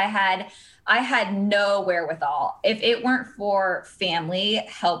time. I had no wherewithal. If it weren't for family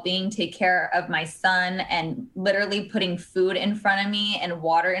helping take care of my son and literally putting food in front of me and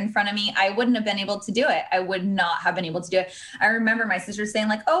water in front of me, I wouldn't have been able to do it. I would not have been able to do it. I remember my sister saying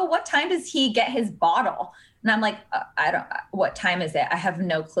like, oh, what time does he get his bottle? And I'm like, what time is it? I have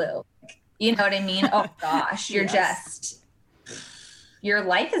no clue. You know what I mean? Oh gosh, your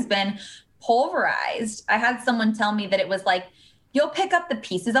life has been pulverized. I had someone tell me that it was like, you'll pick up the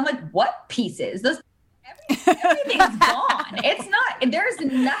pieces. I'm like, what pieces? Everything's gone. It's not, there's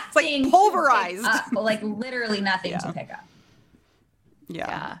nothing. It's like pulverized. To pick up, like literally nothing to pick up.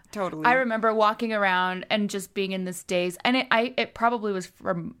 Yeah, totally. I remember walking around and just being in this daze, and it probably was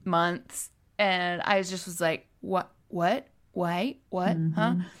for months, and I just was like, what, why, what,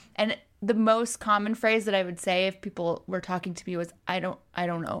 huh? And the most common phrase that I would say if people were talking to me was, I don't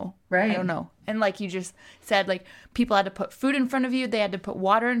know. Right. I don't know. And like you just said, like people had to put food in front of you. They had to put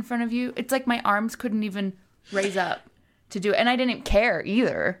water in front of you. It's like my arms couldn't even raise up to do it. And I didn't care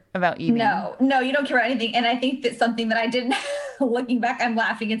either about eating. No, you don't care about anything. And I think that something that I did, looking back, I'm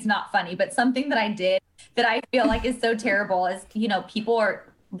laughing. It's not funny, but something that I did that I feel like is so terrible is, people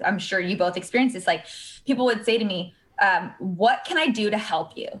are, I'm sure you both experienced this. Like people would say to me, what can I do to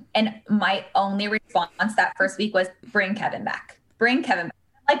help you? And my only response that first week was bring Kevin back.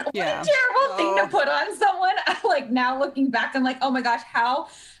 Like, what a terrible thing to put on someone. Like now looking back, I'm like, oh my gosh, how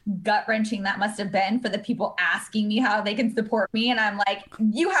gut wrenching that must have been for the people asking me how they can support me. And I'm like,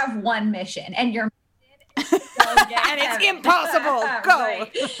 you have one mission and your mission is to go get and it's Kevin. impossible. Go.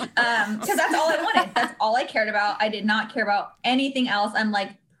 Right. Because that's all I wanted. That's all I cared about. I did not care about anything else. I'm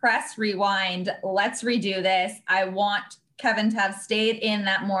like, press rewind. Let's redo this. I want Kevin to have stayed in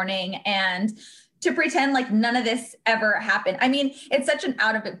that morning and to pretend like none of this ever happened. I mean, it's such an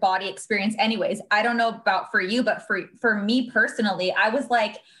out of body experience anyways. I don't know about for you, but for me personally, I was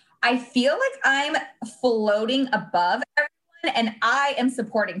like, I feel like I'm floating above everyone and I am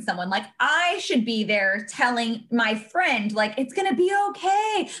supporting someone. Like I should be there telling my friend, like, it's going to be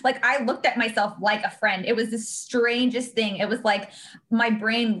okay. Like I looked at myself like a friend. It was the strangest thing. It was like my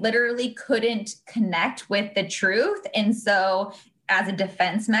brain literally couldn't connect with the truth. And so as a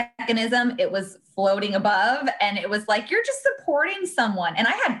defense mechanism, it was floating above and it was like, you're just supporting someone. And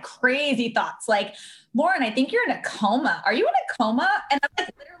I had crazy thoughts like, Lauren, I think you're in a coma. Are you in a coma? And I'm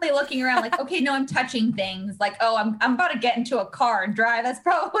like literally looking around like, okay, no, I'm touching things like, oh, I'm about to get into a car and drive. That's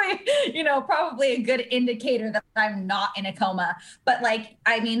probably, probably a good indicator that I'm not in a coma. But like,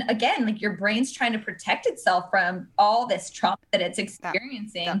 I mean, again, like your brain's trying to protect itself from all this trauma that it's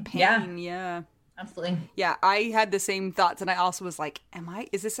experiencing. That pain, yeah. Absolutely. Yeah, I had the same thoughts. And I also was like,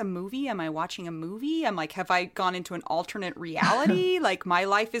 is this a movie? Am I watching a movie? I'm like, have I gone into an alternate reality? Like my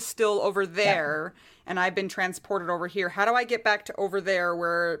life is still over there and I've been transported over here. How do I get back to over there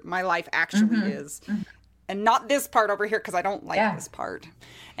where my life actually is? Mm-hmm. And not this part over here because I don't like this part.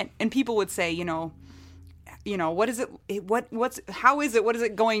 And people would say, what is it? How is it? What is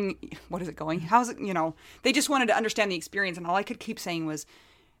it going? What is it going? How is it? They just wanted to understand the experience. And all I could keep saying was,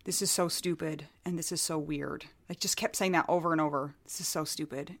 this is so stupid and this is so weird. Like just kept saying that over and over. This is so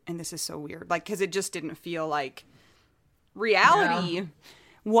stupid and this is so weird. Like, cause it just didn't feel like reality. Yeah.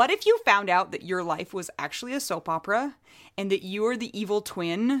 What if you found out that your life was actually a soap opera and that you are the evil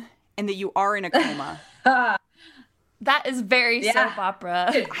twin and that you are in a coma? That is very soap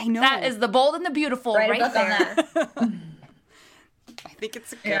opera. I know. That is The Bold and the Beautiful right there. I think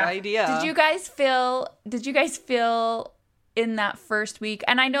it's a good idea. Did you guys feel in that first week,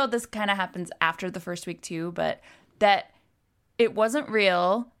 and I know this kind of happens after the first week too, but that it wasn't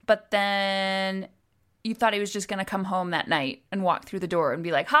real, but then you thought he was just going to come home that night and walk through the door and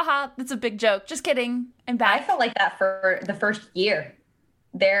be like, haha, that's a big joke. Just kidding. I'm back. I felt like that for the first year.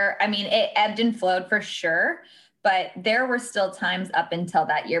 It ebbed and flowed for sure, but there were still times up until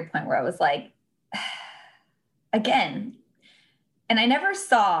that year point where I was like, again, and I never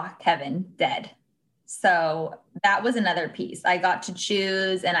saw Kevin dead. So that was another piece. I got to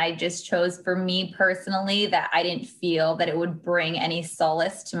choose, and I just chose for me personally that I didn't feel that it would bring any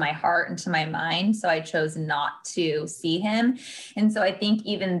solace to my heart and to my mind. So I chose not to see him. And so I think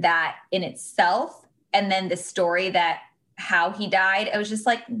even that in itself, and then the story that how he died, I was just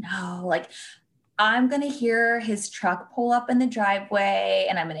like, no, like I'm going to hear his truck pull up in the driveway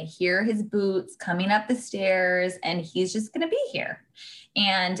and I'm going to hear his boots coming up the stairs and he's just going to be here.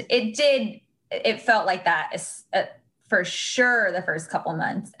 And it felt like that for sure the first couple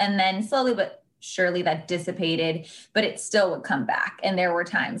months. And then slowly but surely that dissipated, but it still would come back. And there were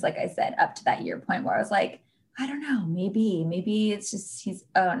times, like I said, up to that year point where I was like, I don't know, maybe it's just, he's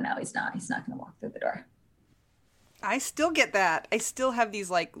not going to walk through the door. I still get that. I still have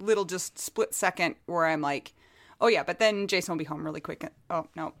these like little just split second where I'm like, oh yeah, but then Jason will be home really quick. Oh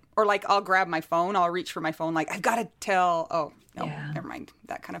no. Or like I'll grab my phone, I'll reach for my phone, like I've got to tell, oh no, never mind,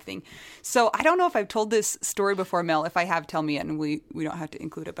 that kind of thing. So I don't know if I've told this story before, Mel. If I have, tell me it and we don't have to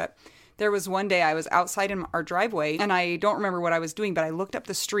include it. But there was one day I was outside in our driveway and I don't remember what I was doing, but I looked up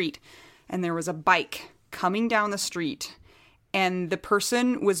the street and there was a bike coming down the street and the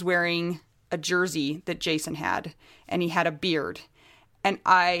person was wearing a jersey that Jason had and he had a beard. And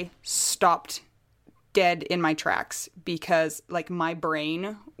I stopped dead in my tracks because like my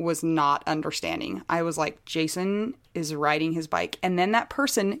brain was not understanding. I was like, Jason is riding his bike. And then that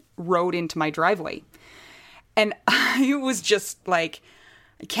person rode into my driveway. And I was just like,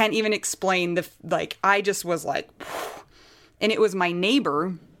 I can't even explain I just was like, and it was my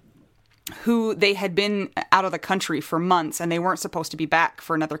neighbor who they had been out of the country for months and they weren't supposed to be back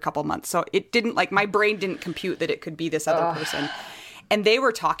for another couple months. So it didn't my brain didn't compute that it could be this other person. And they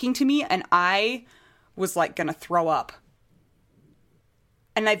were talking to me and I was like gonna throw up.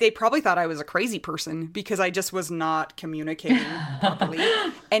 And they probably thought I was a crazy person because I just was not communicating properly.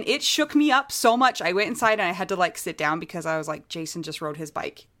 And it shook me up so much. I went inside and I had to like sit down because I was like, Jason just rode his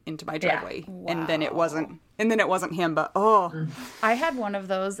bike into my driveway. Yeah. Wow. And then it wasn't him, but I had one of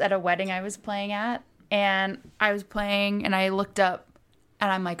those at a wedding I was playing at, and I was playing and I looked up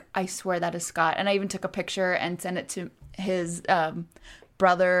and I'm like, I swear that is Scott. And I even took a picture and sent it to his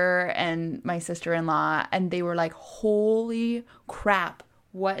brother and my sister-in-law, and they were like, holy crap,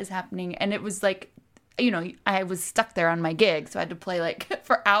 what is happening? And it was like, I was stuck there on my gig, so I had to play like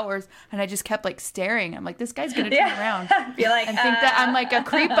for hours, and I just kept like staring. I'm like, this guy's gonna turn around be like, and think that I'm like a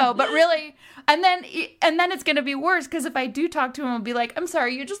creepo, but really, and then it's gonna be worse because if I do talk to him, I'll be like, I'm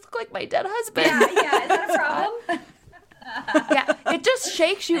sorry, you just look like my dead husband. Yeah, is that a problem? Yeah, it just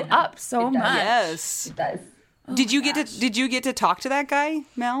shakes you up so much. Yes, it does. Did you get to talk to that guy,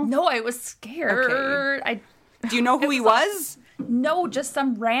 Mel? No, I was scared. Okay. Do you know who he was? No, just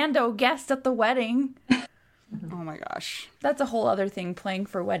some rando guest at the wedding. Oh my gosh. That's a whole other thing, playing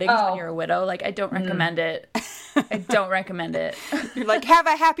for weddings when you're a widow. Like, I don't recommend it. I don't recommend it. You're like, have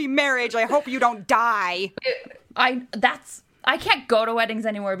a happy marriage. I hope you don't die. I can't go to weddings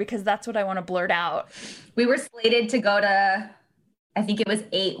anymore because that's what I want to blurt out. We were slated to go to, I think it was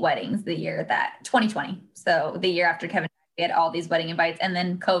 8 weddings the year 2020. So the year after Kevin, we had all these wedding invites and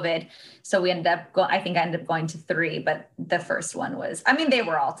then COVID. So we ended up I ended up going to 3, but the first one was, I mean, they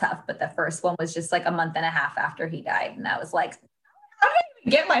were all tough, but the first one was just like a month and a half after he died. And I was like, how did I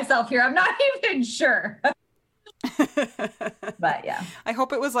even get myself here? I'm not even sure. But yeah, I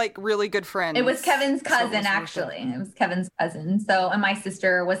hope it was like really good friends. It was Kevin's cousin, actually. It was Kevin's cousin. So, and my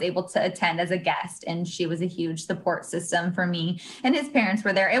sister was able to attend as a guest, and she was a huge support system for me. And his parents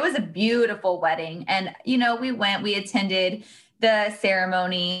were there. It was a beautiful wedding. And, we attended the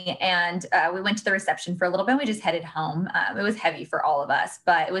ceremony, and we went to the reception for a little bit. And we just headed home. It was heavy for all of us,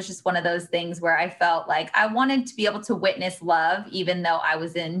 but it was just one of those things where I felt like I wanted to be able to witness love, even though I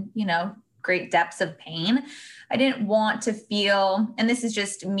was in, great depths of pain. I didn't want to feel, and this is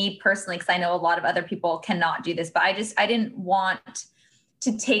just me personally, because I know a lot of other people cannot do this, but I didn't want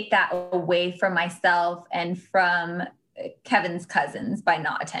to take that away from myself and from Kevin's cousins by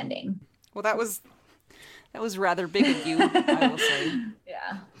not attending. Well, that was rather big of you, I will say.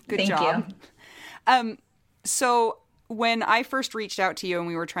 Yeah. Good job. So when I first reached out to you and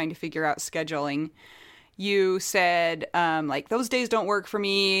we were trying to figure out scheduling, you said, like, those days don't work for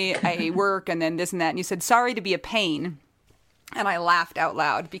me. I work and then this and that. And you said, sorry to be a pain. And I laughed out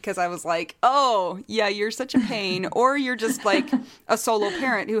loud because I was like, oh, yeah, you're such a pain. Or you're just like a solo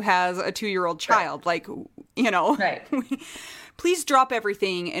parent who has a 2-year-old child. Like, Right. Please drop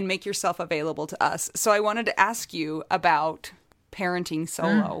everything and make yourself available to us. So I wanted to ask you about parenting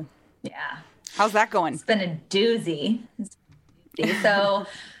solo. Yeah. How's that going? It's been a doozy. So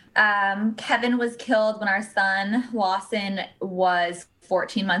Kevin was killed when our son Lawson was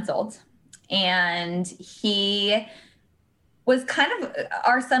 14 months old, and he was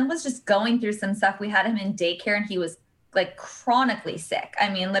our son was just going through some stuff. We had him in daycare and he was like chronically sick. I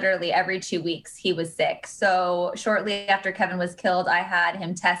mean, literally every 2 weeks he was sick. So shortly after Kevin was killed, I had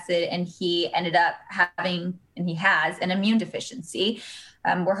him tested and he ended up having, and he has, an immune deficiency.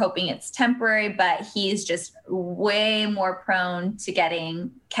 We're hoping it's temporary, but he's just way more prone to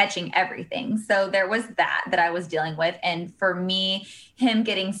catching everything. So there was that I was dealing with. And for me, him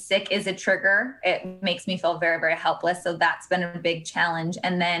getting sick is a trigger. It makes me feel very, very helpless. So that's been a big challenge.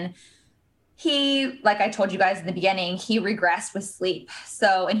 And then he, like I told you guys in the beginning, he regressed with sleep.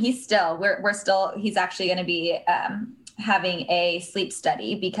 So, and he's actually going to be having a sleep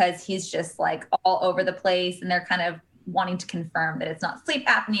study because he's just like all over the place, and they're kind of wanting to confirm that it's not sleep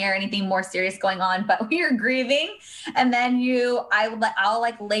apnea or anything more serious going on, but we are grieving. And then I'll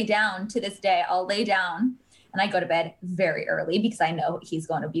like lay down to this day. I'll lay down and I go to bed very early because I know he's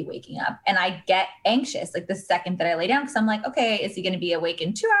going to be waking up, and I get anxious like the second that I lay down. Cause I'm like, okay, is he going to be awake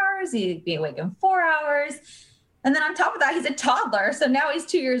in 2 hours? Is he going to be awake in 4 hours? And then on top of that, he's a toddler. So now he's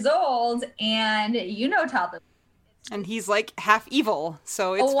 2 years old, and toddlers. And he's like half evil,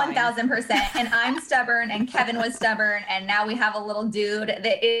 so it's 1,000%. And I'm stubborn, and Kevin was stubborn, and now we have a little dude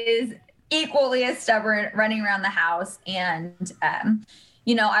that is equally as stubborn running around the house. And,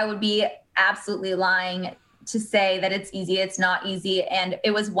 I would be absolutely lying to say that it's easy. It's not easy. And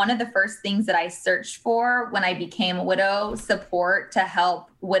it was one of the first things that I searched for when I became a widow: support to help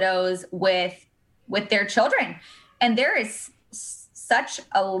widows with their children. And there is such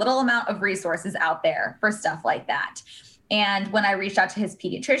a little amount of resources out there for stuff like that. And when I reached out to his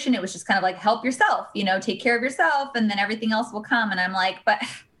pediatrician, it was just kind of like, help yourself, take care of yourself, and then everything else will come. And I'm like, but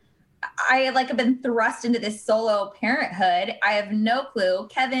I have been thrust into this solo parenthood. I have no clue.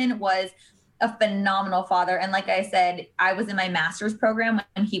 Kevin was a phenomenal father. And like I said, I was in my master's program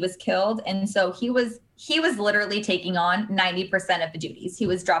when he was killed. And so he was literally taking on 90% of the duties. He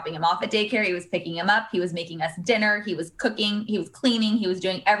was dropping him off at daycare. He was picking him up. He was making us dinner. He was cooking. He was cleaning. He was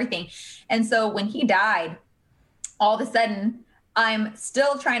doing everything. And so when he died, all of a sudden, I'm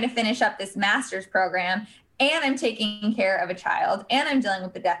still trying to finish up this master's program, and I'm taking care of a child, and I'm dealing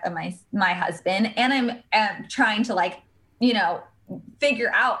with the death of my husband, and I'm trying to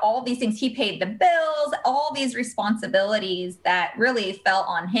figure out all these things. He paid the bills. All these responsibilities that really fell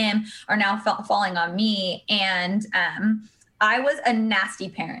on him are now falling on me. And I was a nasty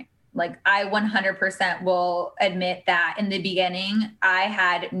parent. Like I 100% will admit that in the beginning, I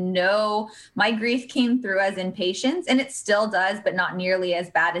had my grief came through as impatience, and it still does, but not nearly as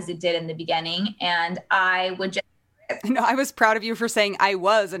bad as it did in the beginning. And I would just, No, I was proud of you for saying I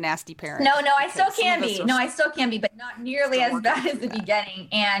was a nasty parent. no, I still can be. No, I still can be, but not nearly as bad as the beginning.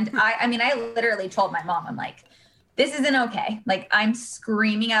 And I mean, I literally told my mom, I'm like, this isn't okay. Like I'm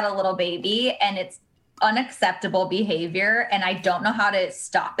screaming at a little baby and it's unacceptable behavior. And I don't know how to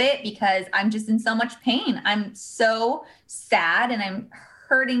stop it because I'm just in so much pain. I'm so sad and I'm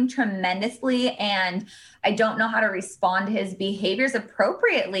hurting tremendously. And I don't know how to respond to his behaviors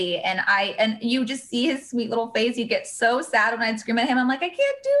appropriately. And you just see his sweet little face. He'd get so sad when I'd scream at him. I'm like, I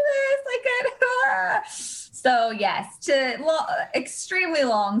can't do this. So yes, extremely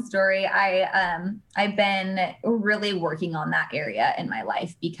long story. I've been really working on that area in my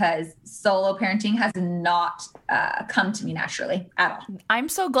life because solo parenting has not come to me naturally at all. I'm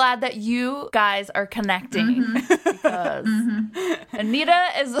so glad that you guys are connecting because Anita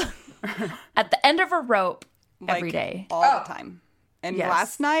is at the end of her rope every day. All the time. And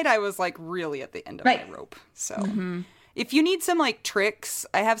last night I was like really at the end of my rope. So if you need some like tricks,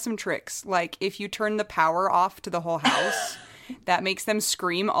 I have some tricks. Like if you turn the power off to the whole house, that makes them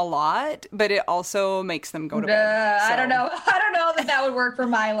scream a lot, but it also makes them go to bed. I don't know that would work for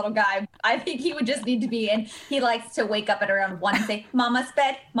my little guy. I think he would just need to be in. He likes to wake up at around 1 and say, Mama's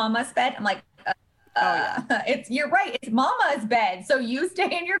bed, Mama's bed. I'm like, you're right. It's Mama's bed. So you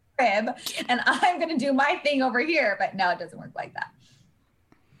stay in your crib and I'm going to do my thing over here. But no, it doesn't work like that.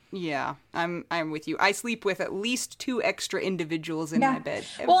 Yeah, I'm with you. I sleep with at least 2 extra individuals in my bed.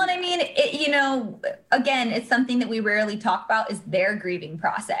 Well, and I mean, again, it's something that we rarely talk about is their grieving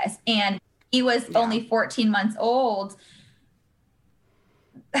process. And he was only 14 months old.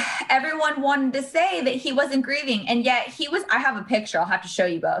 Everyone wanted to say that he wasn't grieving. And yet I have a picture. I'll have to show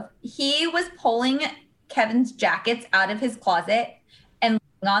you both. He was pulling Kevin's jackets out of his closet and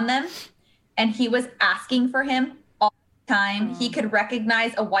laying on them. And he was asking for him time. He could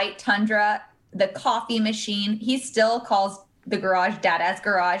recognize a white Tundra, the coffee machine. He still calls the garage Dada's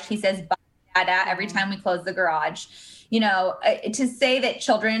garage. He says bye Dada every time we close the garage. To say that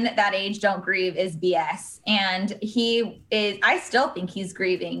children that age don't grieve is BS. And I still think he's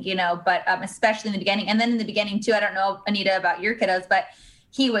grieving, but especially in the beginning. And then in the beginning too, I don't know, Anita, about your kiddos, but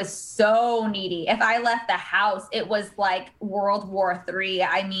he was so needy. If I left the house, it was like World War III.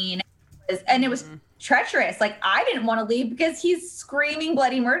 I mean, it was treacherous. Like I didn't want to leave because he's screaming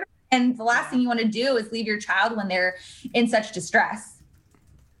bloody murder. And the last thing you want to do is leave your child when they're in such distress.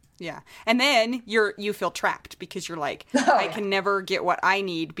 Yeah. And then you feel trapped because you're like, I can never get what I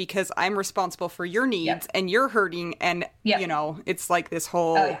need because I'm responsible for your needs and you're hurting. And, it's like this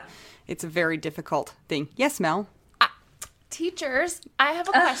whole, it's a very difficult thing. Yes, Mel. Teachers, I have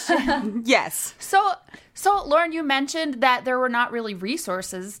a question. Yes. So Lauren, you mentioned that there were not really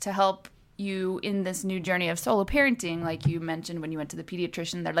resources to help you in this new journey of solo parenting. Like you mentioned when you went to the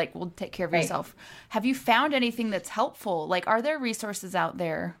pediatrician, they're like, well, take care of yourself. Have you found anything that's helpful? Like, are there resources out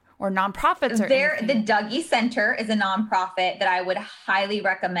there or nonprofits or anything? The Dougie Center is a nonprofit that I would highly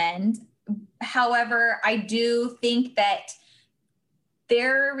recommend. However, I do think that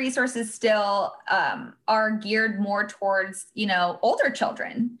their resources still are geared more towards, older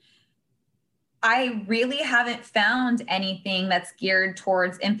children. I really haven't found anything that's geared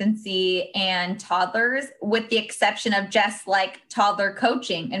towards infancy and toddlers, with the exception of just like toddler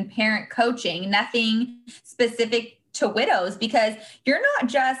coaching and parent coaching, nothing specific to widows, because you're not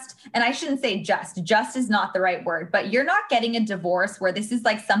just, and I shouldn't say just is not the right word, but you're not getting a divorce where this is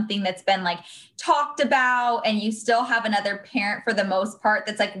like something that's been like talked about and you still have another parent for the most part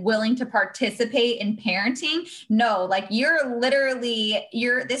that's like willing to participate in parenting. No, like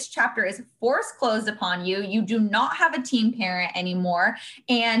this chapter is force closed upon you. You do not have a teen parent anymore,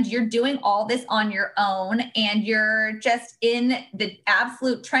 and you're doing all this on your own, and you're just in the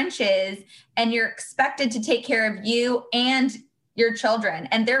absolute trenches, and you're expected to take care of you and your children.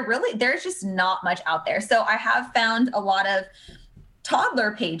 And there's just not much out there. So I have found a lot of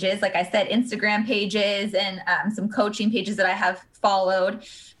toddler pages, like I said, Instagram pages and some coaching pages that I have followed,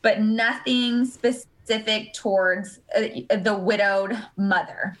 but nothing specific towards the widowed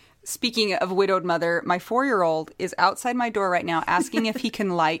mother. Speaking of widowed mother, my 4-year-old is outside my door right now asking if he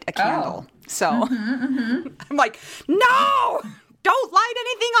can light a candle. So I'm like, no, don't light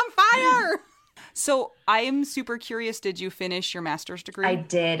anything on fire. So I am super curious. Did you finish your master's degree? I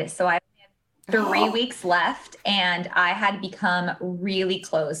did. So I had 3 weeks left, and I had become really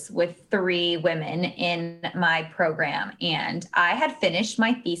close with 3 women in my program. And I had finished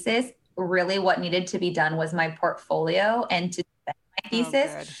my thesis. Really what needed to be done was my portfolio and to defend my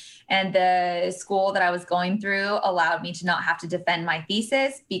thesis. And the school that I was going through allowed me to not have to defend my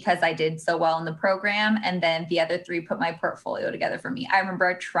thesis because I did so well in the program. And then the other 3 put my portfolio together for me. I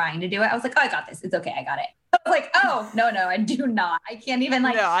remember trying to do it. I was like, oh, I got this. It's okay. I got it. I was like, oh, no, I do not. I can't even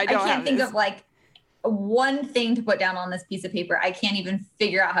I can't think of like one thing to put down on this piece of paper. I can't even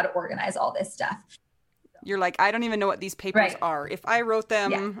figure out how to organize all this stuff. You're like, I don't even know what these papers are. If I wrote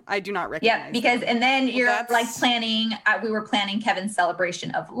them, I do not recognize them. Because, and then you're like planning, we were planning Kevin's celebration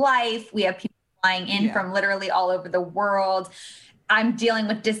of life. We have people flying in from literally all over the world. I'm dealing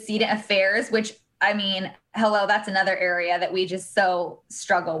with decedent affairs, which, I mean, hello, that's another area that we just so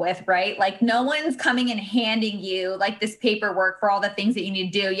struggle with, right? Like no one's coming and handing you like this paperwork for all the things that you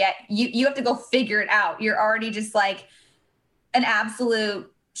need to do, yet you have to go figure it out. You're already just like an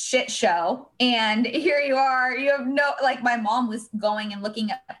absolute shit show. And here you are, you have no, like my mom was going and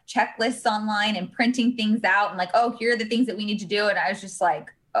looking at checklists online and printing things out and like, oh, here are the things that we need to do. And I was just like,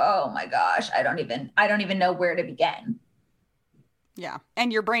 oh my gosh, I don't even know where to begin. Yeah.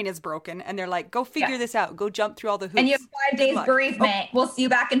 And your brain is broken and they're like, go figure this out. Go jump through all the hoops. And you have 5 days bereavement. We'll see you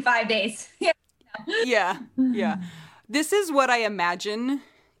back in 5 days. Yeah. This is what I imagine,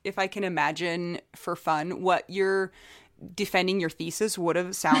 if I can imagine for fun, what your defending your thesis would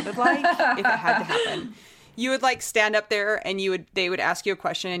have sounded like if it had to happen. You would like stand up there and they would ask you a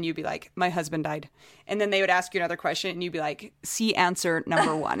question and you'd be like, my husband died. And then they would ask you another question and you'd be like, see answer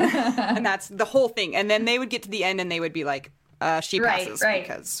number 1. And that's the whole thing. And then they would get to the end and they would be like, she passes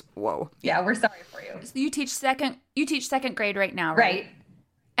because whoa. Yeah, we're sorry for you. So you teach second grade right now, right?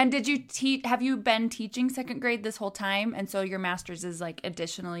 And have you been teaching second grade this whole time? And so your master's is like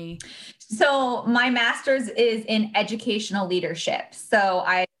additionally. So my master's is in educational leadership. So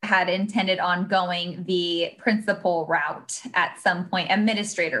I had intended on going the principal route at some point,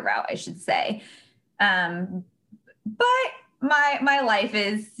 administrator route, I should say. But my life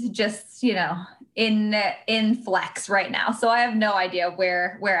is just, in flex right now. So I have no idea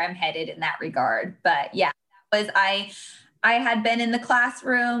where I'm headed in that regard. But yeah, I had been in the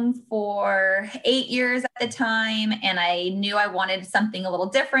classroom for 8 years at the time, and I knew I wanted something a little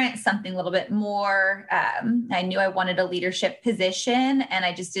different, something a little bit more. I knew I wanted a leadership position, and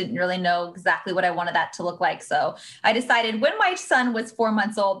I just didn't really know exactly what I wanted that to look like. So I decided when my son was 4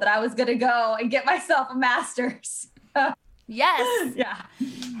 months old that I was going to go and get myself a master's. Yes. Yeah.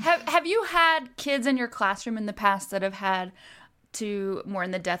 Have you had kids in your classroom in the past that have had to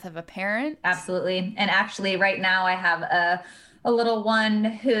mourn the death of a parent? Absolutely. And actually right now I have a little one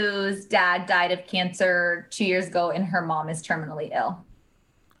whose dad died of cancer 2 years ago and her mom is terminally ill.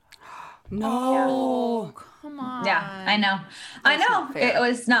 No. Yeah. Come on. Yeah, I know. It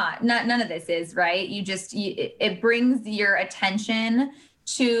was none of this is right. It brings your attention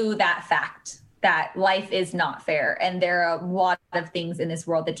to that fact that life is not fair. And there are a lot of things in this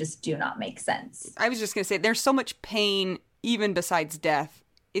world that just do not make sense. I was just going to say, there's so much pain even besides death.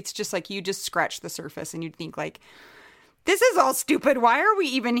 It's just like you just scratch the surface and you'd think like, this is all stupid. Why are we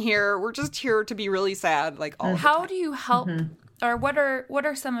even here? We're just here to be really sad. Like all How do you help or what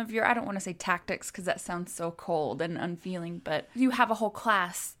are some of your, I don't want to say tactics because that sounds so cold and unfeeling, but you have a whole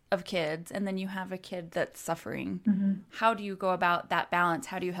class of kids and then you have a kid that's suffering. Mm-hmm. How do you go about that balance?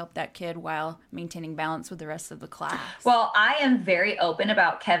 How do you help that kid while maintaining balance with the rest of the class? Well, I am very open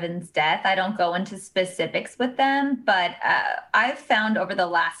about Kevin's death. I don't go into specifics with them, but I've found over the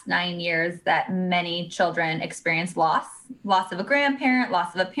last 9 years that many children experience loss of a grandparent,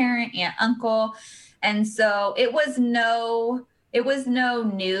 loss of a parent, aunt, uncle. And so it was no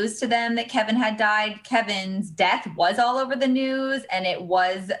news to them that Kevin had died. Kevin's death was all over the news and it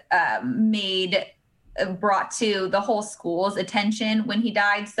was brought to the whole school's attention when he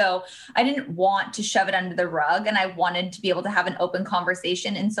died. So I didn't want to shove it under the rug and I wanted to be able to have an open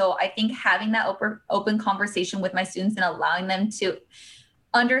conversation. And so I think having that open conversation with my students and allowing them to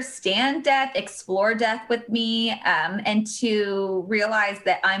understand death, explore death with me, and to realize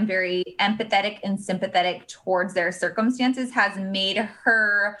that I'm very empathetic and sympathetic towards their circumstances has made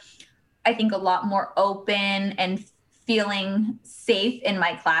her, I think, a lot more open and feeling safe in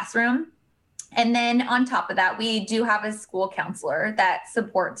my classroom. And then on top of that, we do have a school counselor that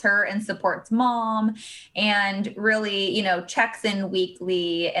supports her and supports mom and really, checks in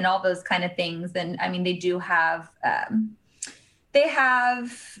weekly and all those kind of things. And I mean, they do have, they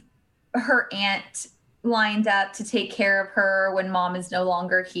have her aunt lined up to take care of her when mom is no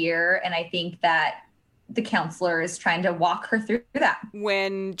longer here. And I think that the counselor is trying to walk her through that.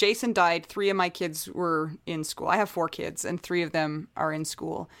 When Jason died, 3 of my kids were in school. I have 4 kids and 3 of them are in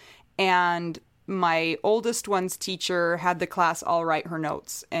school. And my oldest one's teacher had the class all write her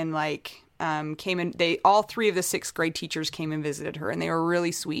notes. And came in. All three of the sixth grade teachers came and visited her, and they were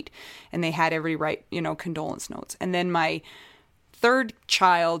really sweet, and they had everybody write, condolence notes. And then my third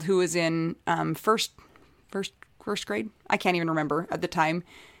child, who was in first grade, I can't even remember at the time,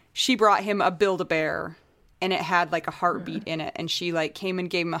 she brought him a Build-A-Bear, and it had like a heartbeat in it, and she like came and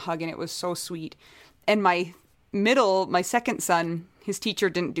gave him a hug, and it was so sweet. And my second son, his teacher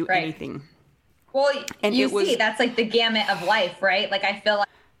didn't do anything. Well, and that's like the gamut of life, right? Like, I feel like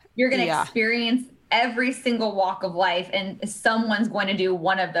you're going to experience every single walk of life, and someone's going to do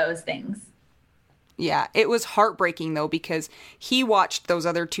one of those things. Yeah, it was heartbreaking, though, because he watched those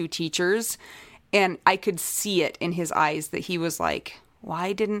other two teachers, and I could see it in his eyes that he was like,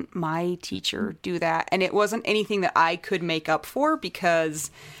 why didn't my teacher do that? And it wasn't anything that I could make up for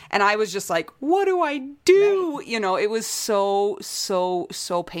and I was just like, what do I do? Right. It was so, so,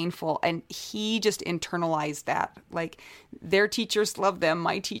 so painful. And he just internalized that. Like, their teachers love them.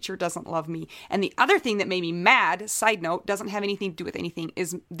 My teacher doesn't love me. And the other thing that made me mad, side note, doesn't have anything to do with anything,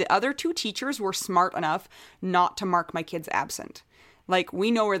 is the other two teachers were smart enough not to mark my kids absent. Like, we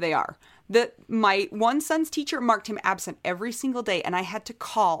know where they are. My one son's teacher marked him absent every single day, and I had to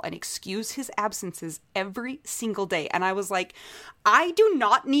call and excuse his absences every single day. And I was like, I do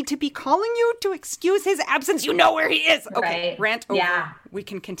not need to be calling you to excuse his absence. You know where he is. Okay, right. Rant over. Yeah. We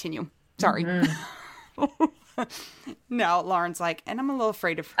can continue. Sorry. Mm-hmm. No, Lauren's like, and I'm a little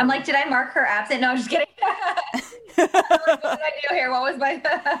afraid of her. I'm like, did I mark her absent? No, I'm just kidding. What did I do here? What was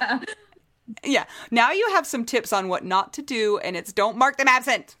my... Yeah. Now you have some tips on what not to do, and it's don't mark them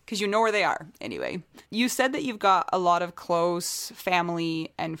absent because you know where they are. Anyway, you said that you've got a lot of close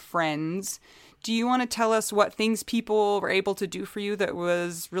family and friends. Do you want to tell us what things people were able to do for you that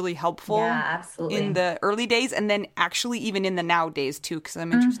was really helpful? Yeah, absolutely. In the early days, and then actually even in the nowadays too, because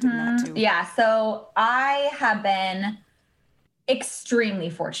I'm interested in that too. Yeah. So I have been extremely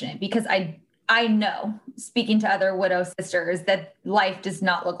fortunate because I know, speaking to other widow sisters, that life does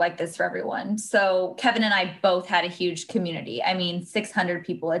not look like this for everyone. So Kevin and I both had a huge community. I mean, 600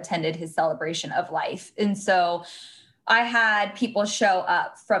 people attended his celebration of life. And so I had people show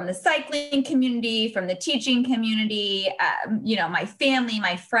up from the cycling community, from the teaching community, my family,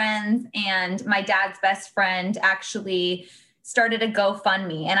 my friends, and my dad's best friend actually started a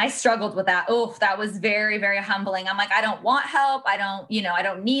GoFundMe, and I struggled with that. Oh, that was very, very humbling. I'm like, I don't want help. I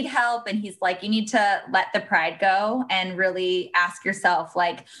don't need help. And he's like, you need to let the pride go and really ask yourself,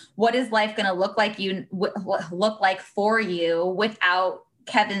 like, what is life going to look like for you without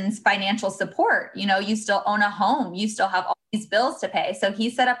Kevin's financial support? You still own a home. You still have all these bills to pay. So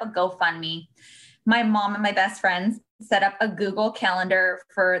he set up a GoFundMe. My mom and my best friends set up a Google Calendar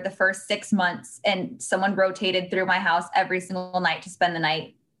for the first 6 months, and someone rotated through my house every single night to spend the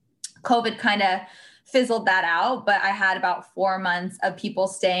night. COVID kind of fizzled that out, but I had about 4 months of people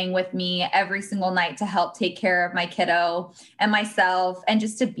staying with me every single night to help take care of my kiddo and myself, and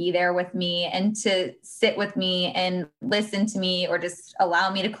just to be there with me and to sit with me and listen to me or just allow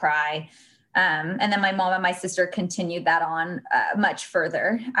me to cry. And then my mom and my sister continued that on much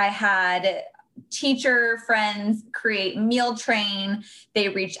further. I had teacher friends create meal train. They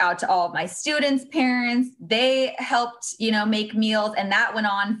reached out to all of my students' parents. They helped, make meals. And that went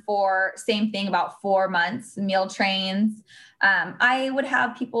on for same thing, about 4 months, meal trains. I would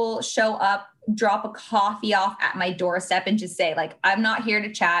have people show up, drop a coffee off at my doorstep and just say, like, I'm not here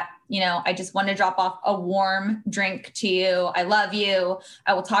to chat. I just want to drop off a warm drink to you. I love you.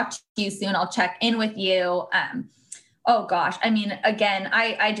 I will talk to you soon. I'll check in with you. Oh gosh. I mean, again,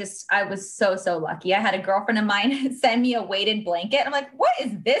 I was so, so lucky. I had a girlfriend of mine send me a weighted blanket. I'm like, what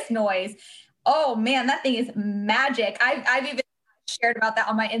is this noise? Oh man, that thing is magic. I've even shared about that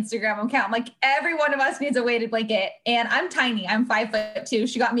on my Instagram account. I'm like, every one of us needs a weighted blanket, and I'm tiny. I'm 5'2".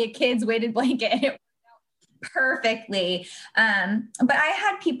 She got me a kid's weighted blanket, and it worked out perfectly. But I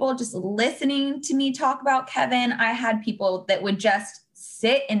had people just listening to me talk about Kevin. I had people that would just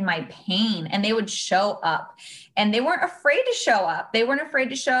sit in my pain, and they would show up, and they weren't afraid to show up. They weren't afraid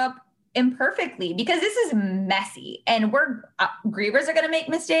to show up imperfectly, because this is messy, and grievers are going to make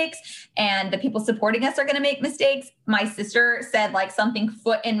mistakes, and the people supporting us are going to make mistakes. My sister said like something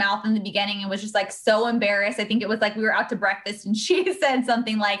foot in mouth in the beginning and was just like so embarrassed. I think it was like we were out to breakfast, and she said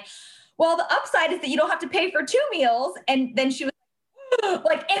something like, well, the upside is that you don't have to pay for 2 meals. And then she was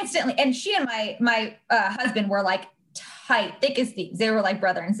like instantly, and she and my husband were like tight, thick as thieves. They were like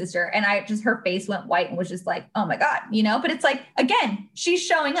brother and sister. And her face went white and was just like, oh my God, but it's like, again, she's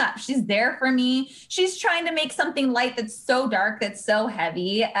showing up. She's there for me. She's trying to make something light that's so dark, that's so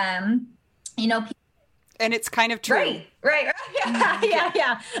heavy. And it's kind of true. Right.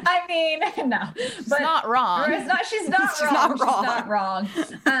 Yeah. I mean, no, but not wrong. She's not wrong.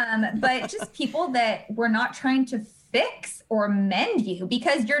 But just people that we're not trying to fix or mend you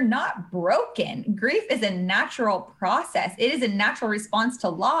because you're not broken. Grief is a natural process. It is a natural response to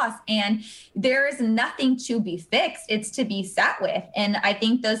loss, and there is nothing to be fixed. It's to be sat with. And I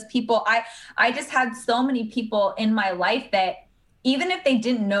think those people, I just had so many people in my life that even if they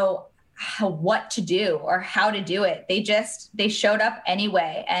didn't know what to do or how to do it, they showed up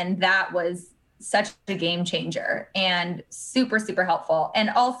anyway. And that was such a game changer and super, super helpful. And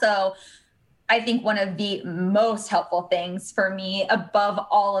also, I think one of the most helpful things for me above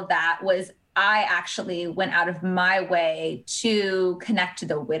all of that was I actually went out of my way to connect to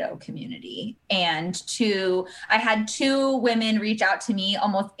the widow community. And I had 2 women reach out to me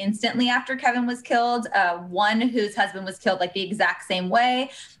almost instantly after Kevin was killed. One whose husband was killed like the exact same way.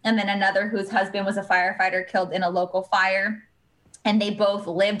 And then another whose husband was a firefighter killed in a local fire. And they both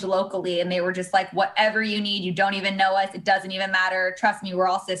lived locally, and they were just like, whatever you need, you don't even know us. It doesn't even matter. Trust me, we're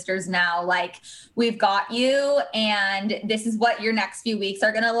all sisters now. Like, we've got you, and this is what your next few weeks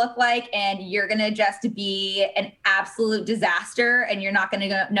are going to look like. And you're going to just be an absolute disaster, and you're not going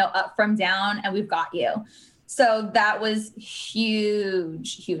to know up from down, and we've got you. So that was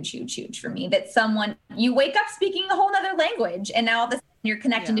huge for me, that you wake up speaking a whole nother language, and now all of a sudden you're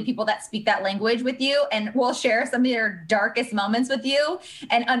connecting to people that speak that language with you and will share some of their darkest moments with you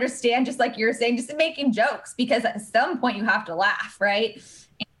and understand, just like you're saying, just making jokes, because at some point you have to laugh, right?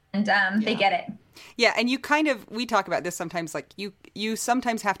 And they get it. Yeah, and we talk about this sometimes, like you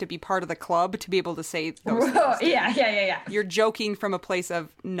sometimes have to be part of the club to be able to say those things. Yeah. You're joking from a place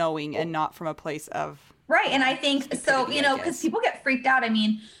of knowing and not from a place of... Right, and I think, so, because people get freaked out. I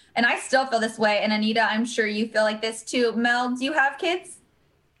mean, and I still feel this way. And Anita, I'm sure you feel like this too. Mel, do you have kids?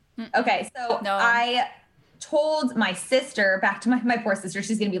 Okay, so no. I told my sister, back to my poor sister,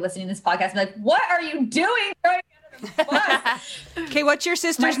 she's going to be listening to this podcast, like, what are you doing throwing out of the bus? Okay, what's your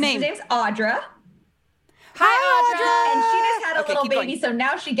sister's name? My sister's name's Audra. Hi, Audra. And she just had a little baby, so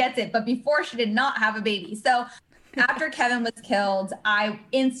now she gets it. But before, she did not have a baby. So after Kevin was killed, I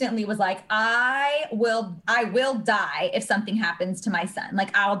instantly was like, I will die if something happens to my son.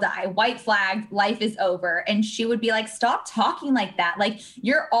 Like, I'll die. White flag, life is over. And she would be like, stop talking like that. Like,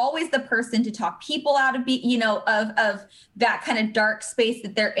 you're always the person to talk people out of of that kind of dark space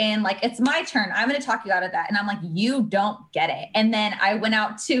that they're in. Like, it's my turn. I'm going to talk you out of that. And I'm like, you don't get it. And then I went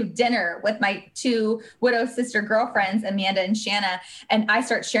out to dinner with my 2 widow sister girlfriends, Amanda and Shanna, and I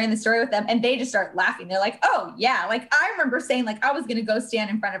start sharing the story with them, and they just start laughing. They're like, oh yeah. Like, I remember saying, like, I was going to go stand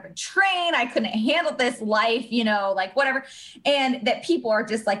in front of a train. I couldn't handle this life, like whatever. And that people are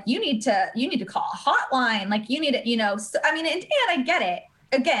just like, you need to call a hotline. Like, you need to, so, I mean, and I get it.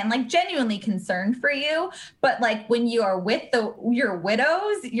 Again, like, genuinely concerned for you. But like, when you are with your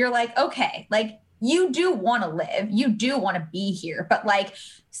widows, you're like, okay, like, you do want to live. You do want to be here. But like,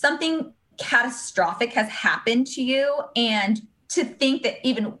 something catastrophic has happened to you, and to think that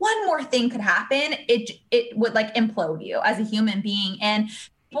even one more thing could happen, it would like implode you as a human being. And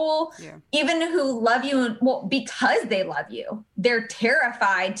people, even who love you, because they love you, they're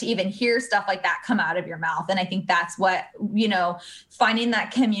terrified to even hear stuff like that come out of your mouth. And I think that's what, finding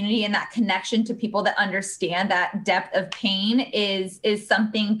that community and that connection to people that understand that depth of pain is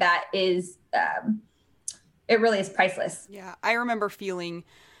something that is, it really is priceless. Yeah. I remember feeling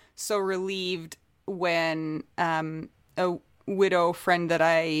so relieved when a widow friend that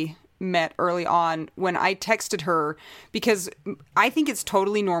I met early on, when I texted her, because I think it's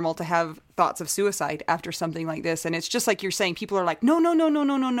totally normal to have thoughts of suicide after something like this. And it's just like you're saying, people are like, no.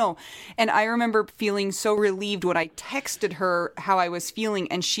 And I remember feeling so relieved when I texted her how I was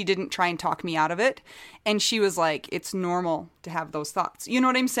feeling, and she didn't try and talk me out of it. And she was like, it's normal to have those thoughts. You know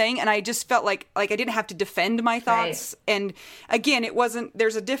what I'm saying? And I just felt like I didn't have to defend my thoughts. Right. And again,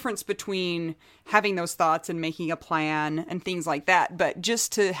 there's a difference between having those thoughts and making a plan and things like that. But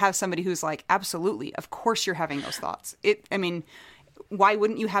just to have somebody who's like, absolutely, of course you're having those thoughts. Why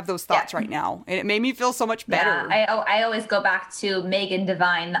wouldn't you have those thoughts right now? And it made me feel so much better. Yeah, I always go back to Megan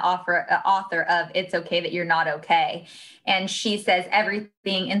Devine, the author of It's Okay That You're Not Okay. And she says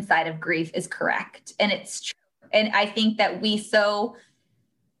everything inside of grief is correct. And it's true. And I think that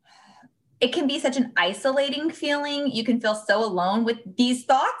it can be such an isolating feeling. You can feel so alone with these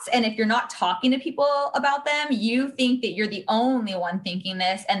thoughts. And if you're not talking to people about them, you think that you're the only one thinking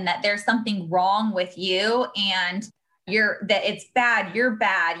this, and that there's something wrong with you, and that it's bad, you're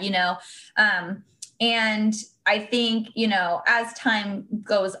bad, and I think, as time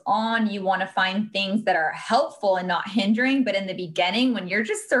goes on, you want to find things that are helpful and not hindering. But in the beginning, when you're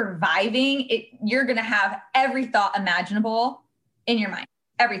just surviving it, you're going to have every thought imaginable in your mind,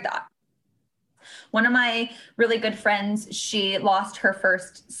 every thought. One of my really good friends, she lost her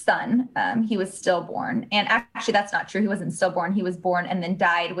first son. He was stillborn. And actually, that's not true. He wasn't stillborn. He was born and then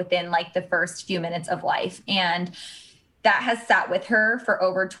died within like the first few minutes of life. And that has sat with her for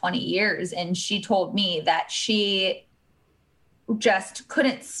over 20 years. And she told me that she just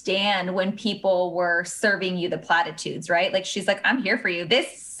couldn't stand when people were serving you the platitudes, right? Like, she's like, I'm here for you.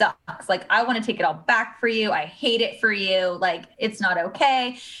 This sucks. Like, I want to take it all back for you. I hate it for you. Like, it's not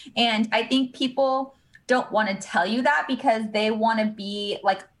okay. And I think people don't want to tell you that because they want to be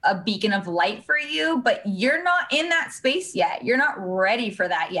like a beacon of light for you, but you're not in that space yet. You're not ready for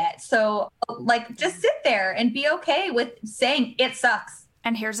that yet. So like, just sit there and be okay with saying it sucks.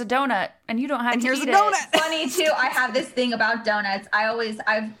 And here's a donut, and you don't have to eat it. Funny too. I have this thing about donuts. I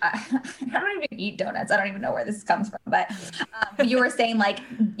don't even eat donuts. I don't even know where this comes from, but you were saying like,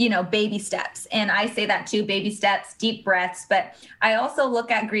 baby steps. And I say that too, baby steps, deep breaths. But I also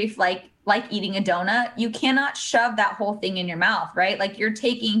look at grief like eating a donut. You cannot shove that whole thing in your mouth, right? Like, you're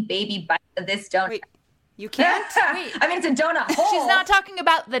taking baby bites of this donut. Wait, you can't? Wait. I mean, it's a donut hole. She's not talking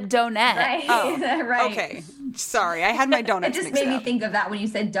about the donut. Right. Oh, right. Okay. Sorry. I had my donuts It just made me think of that when you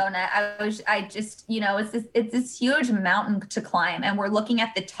said donut. It's this huge mountain to climb, and we're looking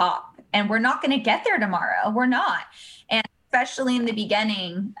at the top, and we're not going to get there tomorrow. We're not. And especially in the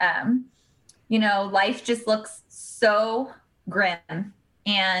beginning, life just looks so grim,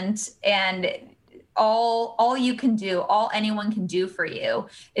 and all you can do, all anyone can do for you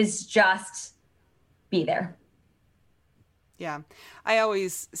is just be there. Yeah. I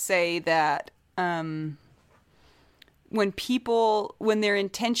always say that when their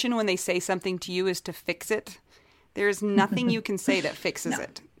intention when they say something to you is to fix it, there's nothing you can say that fixes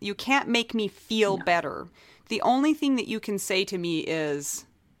it. You can't make me feel better. The only thing that you can say to me is,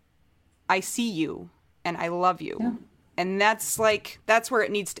 I see you and I love you. Yeah. And that's where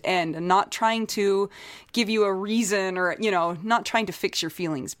it needs to end, and not trying to give you a reason or, not trying to fix your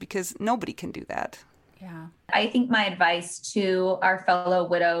feelings, because nobody can do that. Yeah. I think my advice to our fellow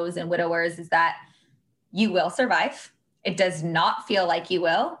widows and widowers is that you will survive. It does not feel like you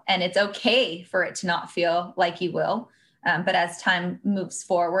will, and it's okay for it to not feel like you will. But as time moves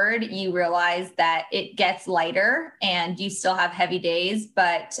forward, you realize that it gets lighter and you still have heavy days,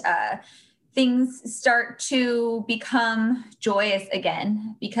 but things start to become joyous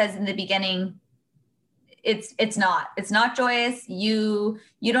again, because in the beginning, it's not joyous. You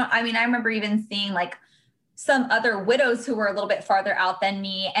don't, I mean, I remember even seeing like some other widows who were a little bit farther out than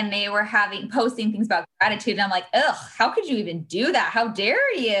me, and they were posting things about gratitude. And I'm like, ugh, how could you even do that? How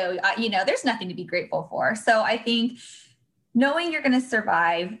dare you? There's nothing to be grateful for. So I think knowing you're going to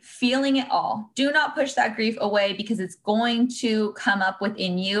survive, feeling it all, do not push that grief away, because it's going to come up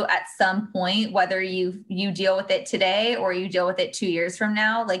within you at some point, whether you deal with it today or you deal with it 2 years from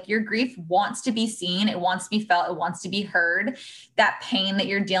now. Like, your grief wants to be seen. It wants to be felt. It wants to be heard. That pain that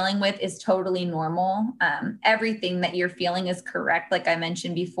you're dealing with is totally normal. Everything that you're feeling is correct, like I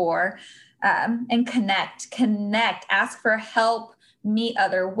mentioned before. And connect, ask for help. Meet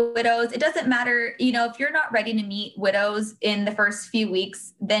other widows. It doesn't matter, if you're not ready to meet widows in the first few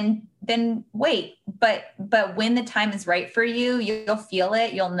weeks, then wait. But when the time is right for you, you'll feel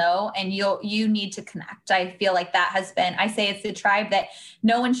it, you'll know, and you need to connect. I feel like that has been, I say it's the tribe that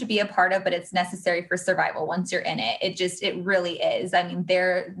no one should be a part of, but it's necessary for survival once you're in it. It really is. I mean,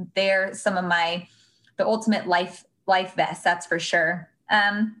 they're some of the ultimate life vests, that's for sure.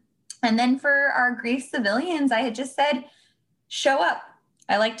 And then for our grief civilians, I had just said, show up.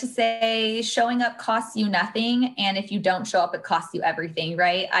 I like to say showing up costs you nothing. And if you don't show up, it costs you everything,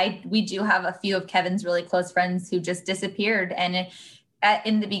 right? We do have a few of Kevin's really close friends who just disappeared. And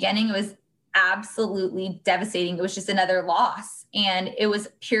in the beginning, it was absolutely devastating. It was just another loss. And it was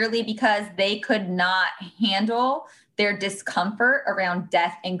purely because they could not handle their discomfort around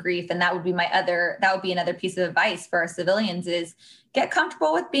death and grief. And that would be another piece of advice for our civilians is get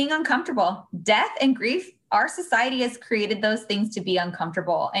comfortable with being uncomfortable. Death and grief, our society has created those things to be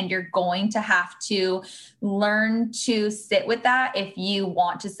uncomfortable, and you're going to have to learn to sit with that if you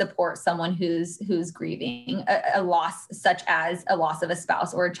want to support someone who's grieving a loss, such as a loss of a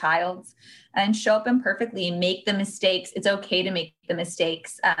spouse or a child, and show up imperfectly, make the mistakes. It's okay to make the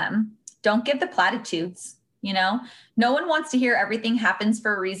mistakes. Don't give the platitudes. You know, no one wants to hear everything happens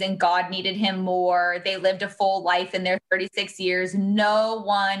for a reason. God needed him more. They lived a full life in their 36 years. No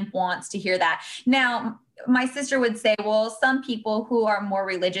one wants to hear that. Now, my sister would say, well, some people who are more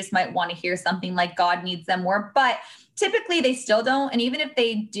religious might want to hear something like God needs them more, but typically they still don't. And even if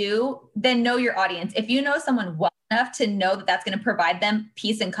they do, then know your audience. If you know someone well enough to know that that's going to provide them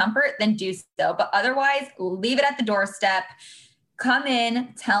peace and comfort, then do so. But otherwise, leave it at the doorstep. Come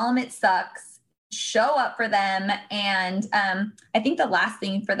in, tell them it sucks. Show up for them. And I think the last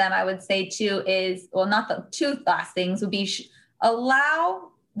thing for them, I would say too, is, well, not the two last things would be allow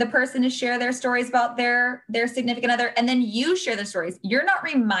the person to share their stories about their significant other, and then you share their stories. You're not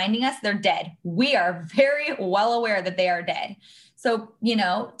reminding us they're dead. We are very well aware that they are dead. So, you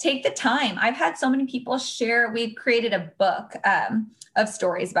know, take the time. I've had so many people share. We created a book of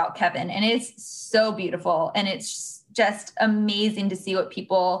stories about Kevin, and it's so beautiful. And it's just amazing to see what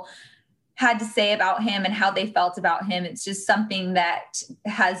people had to say about him and how they felt about him. It's just something that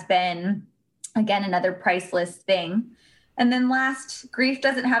has been, again, another priceless thing. And then last, grief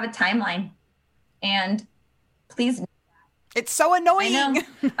doesn't have a timeline. And please. It's so annoying.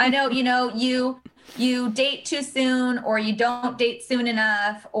 I know, you know, you date too soon, or you don't date soon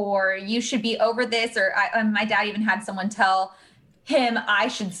enough, or you should be over this. Or my dad even had someone tell him, I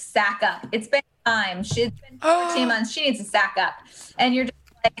should sack up. It's been time. It's been 14 months. She needs to sack up. And you're just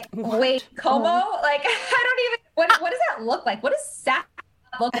like, wait, Como? Like, I don't even, what does that look like? What does sack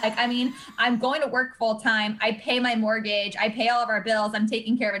look like? I mean, I'm going to work full time. I pay my mortgage. I pay all of our bills. I'm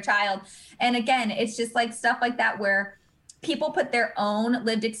taking care of a child. And again, it's just like stuff like that where people put their own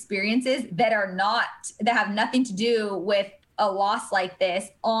lived experiences that have nothing to do with a loss like this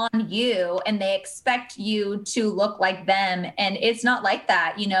on you, and they expect you to look like them. And it's not like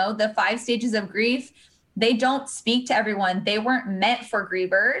that. You know, the 5 stages of grief, they don't speak to everyone. They weren't meant for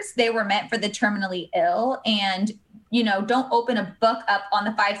grievers. They were meant for the terminally ill. And, you know, don't open a book up on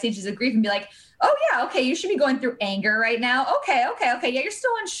the 5 stages of grief and be like, oh yeah, okay, you should be going through anger right now. Okay. Yeah, you're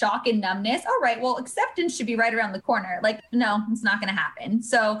still in shock and numbness. All right, well, acceptance should be right around the corner. Like, no, it's not going to happen.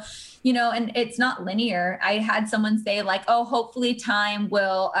 So, you know, and it's not linear. I had someone say like, oh, hopefully time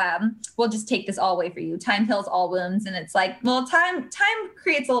will just take this all away for you. Time heals all wounds. And it's like, well, time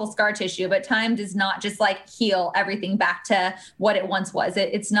creates a little scar tissue, but time does not just like heal everything back to what it once was.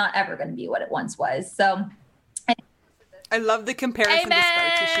 It's not ever going to be what it once was. So I love the comparison to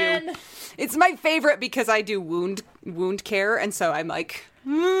scar tissue. It's my favorite because I do wound care, and so I'm like,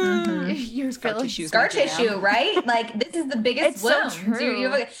 Your scar tissue, right? Like, this is the biggest wound. So true. You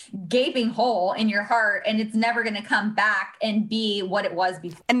have a gaping hole in your heart, and it's never going to come back and be what it was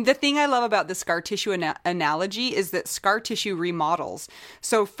before. And the thing I love about the scar tissue analogy is that scar tissue remodels.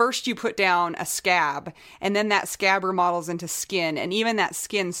 So first you put down a scab, and then that scab remodels into skin, and even that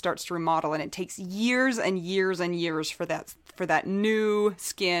skin starts to remodel, and it takes years and years and years for that new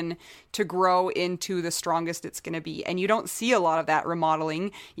skin to grow into the strongest it's going to be. And you don't see a lot of that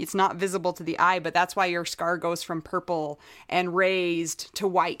remodeling. It's not visible to the eye, but that's why your scar goes from purple and raised to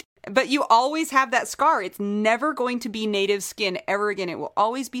white. But you always have that scar. It's never going to be native skin ever again. It will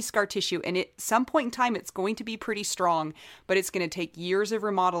always be scar tissue. And at some point in time, it's going to be pretty strong, but it's going to take years of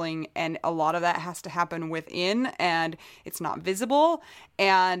remodeling. And a lot of that has to happen within, and it's not visible.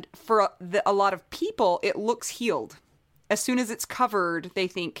 And for a lot of people, it looks healed. As soon as it's covered, they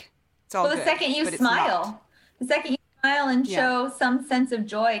think it's all good. Well, the second you smile and show some sense of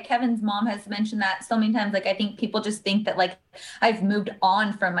joy. Kevin's mom has mentioned that so many times. Like, I think people just think that like I've moved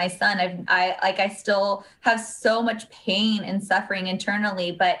on from my son. I still have so much pain and suffering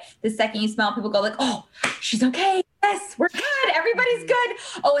internally. But the second you smile, people go like, oh, she's okay. Yes, we're good. Everybody's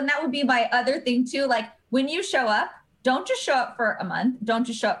good. Oh, and that would be my other thing too. Like, when you show up, don't just show up for a month. Don't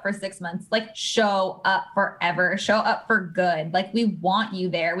just show up for 6 months. Like, show up forever. Show up for good. Like, we want you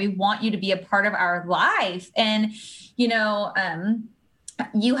there. We want you to be a part of our life. And, you know,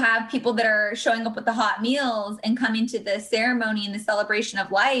 you have people that are showing up with the hot meals and coming to the ceremony and the celebration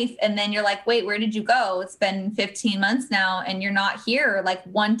of life. And then you're like, wait, where did you go? It's been 15 months now and you're not here. Like,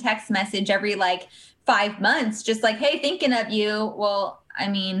 one text message every like 5 months, just like, hey, thinking of you. Well, I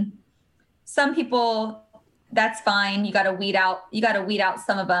mean, some people, that's fine. You got to weed out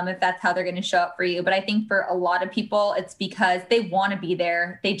some of them if that's how they're going to show up for you. But I think for a lot of people, it's because they want to be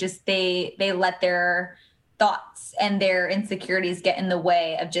there. They let their thoughts and their insecurities get in the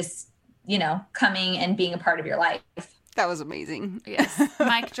way of just, you know, coming and being a part of your life. That was amazing. Yes.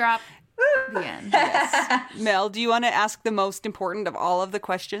 Mic drop. The end. Yes. Mel, do you want to ask the most important of all of the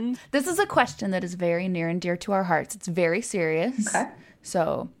questions? This is a question that is very near and dear to our hearts. It's very serious. Okay.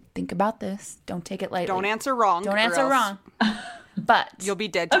 So think about this. Don't take it lightly. Don't answer wrong. Don't answer wrong. But you'll be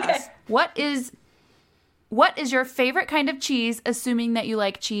dead to us. What is what is your favorite kind of cheese, assuming that you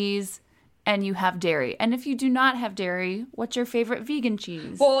like cheese and you have dairy? And if you do not have dairy, what's your favorite vegan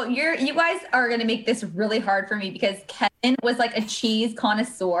cheese? Well, you guys are going to make this really hard for me because Kevin was like a cheese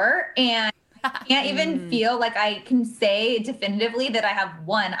connoisseur, and I can't even feel like I can say definitively that I have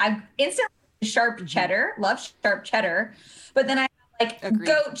one. I'm instantly sharp cheddar, love sharp cheddar, but then I have like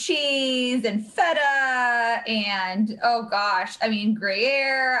goat cheese and feta and oh gosh, I mean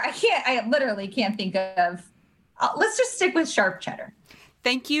Gruyere. I literally can't think of. Let's just stick with sharp cheddar.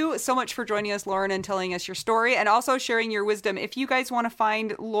 Thank you so much for joining us, Lauren, and telling us your story and also sharing your wisdom. If you guys want to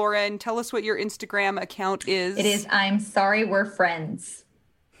find Lauren, tell us what your Instagram account is. It is I'm Sorry We're Friends.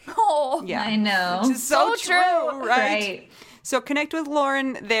 Oh, yeah, I know. Which is so true, right? So connect with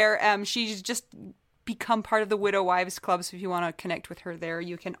Lauren there. She's just become part of the Widow Wives Club. So if you want to connect with her there,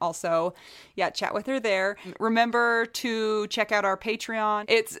 you can also, chat with her there. Remember to check out our Patreon.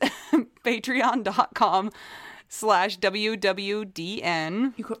 It's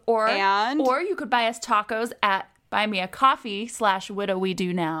patreon.com/WWDN. You could, or you could buy us tacos at buymeacoffee/Widow We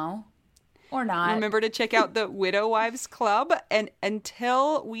Do Now. Or not. Remember to check out the Widow Wives Club. And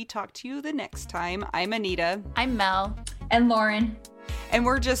until we talk to you the next time, I'm Anita. I'm Mel. And Lauren. And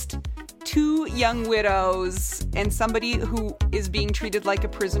we're just two young widows and somebody who is being treated like a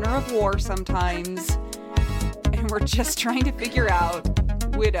prisoner of war sometimes. And we're just trying to figure out,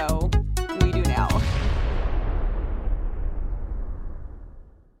 Widow We Do Now.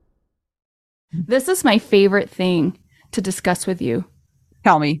 This is my favorite thing to discuss with you.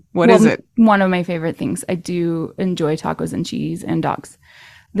 Tell me, what is it? One of my favorite things. I do enjoy tacos and cheese and dogs.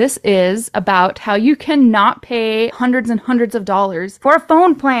 This is about how you cannot pay hundreds and hundreds of dollars for a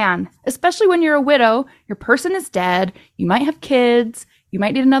phone plan, especially when you're a widow, your person is dead, you might have kids, you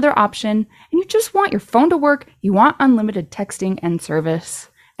might need another option, and you just want your phone to work, you want unlimited texting and service,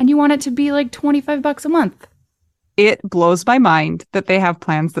 and you want it to be like $25 a month. It blows my mind that they have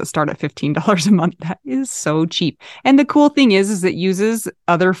plans that start at $15 a month. That is so cheap. And the cool thing is it uses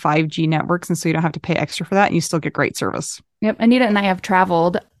other 5G networks, and so you don't have to pay extra for that, and you still get great service. Yep, Anita and I have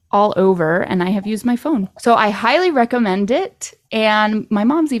traveled all over, and I have used my phone. So I highly recommend it, and my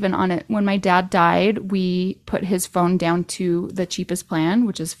mom's even on it. When my dad died, we put his phone down to the cheapest plan,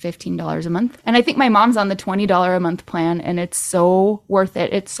 which is $15 a month. And I think my mom's on the $20 a month plan, and it's so worth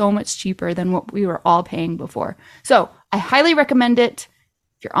it. It's so much cheaper than what we were all paying before. So I highly recommend it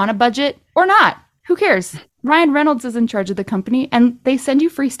if you're on a budget or not. Who cares? Ryan Reynolds is in charge of the company, and they send you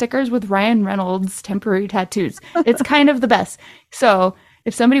free stickers with Ryan Reynolds temporary tattoos. It's kind of the best. So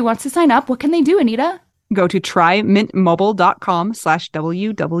if somebody wants to sign up, what can they do, Anita? Go to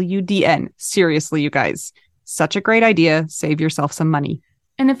trymintmobile.com/WWDN. Seriously, you guys, such a great idea. Save yourself some money.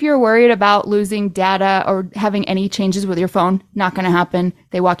 And if you're worried about losing data or having any changes with your phone, not going to happen.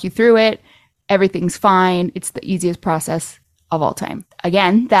 They walk you through it. Everything's fine. It's the easiest process of all time.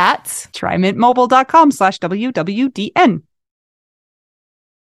 Again, that's trymintmobile.com/WWDN.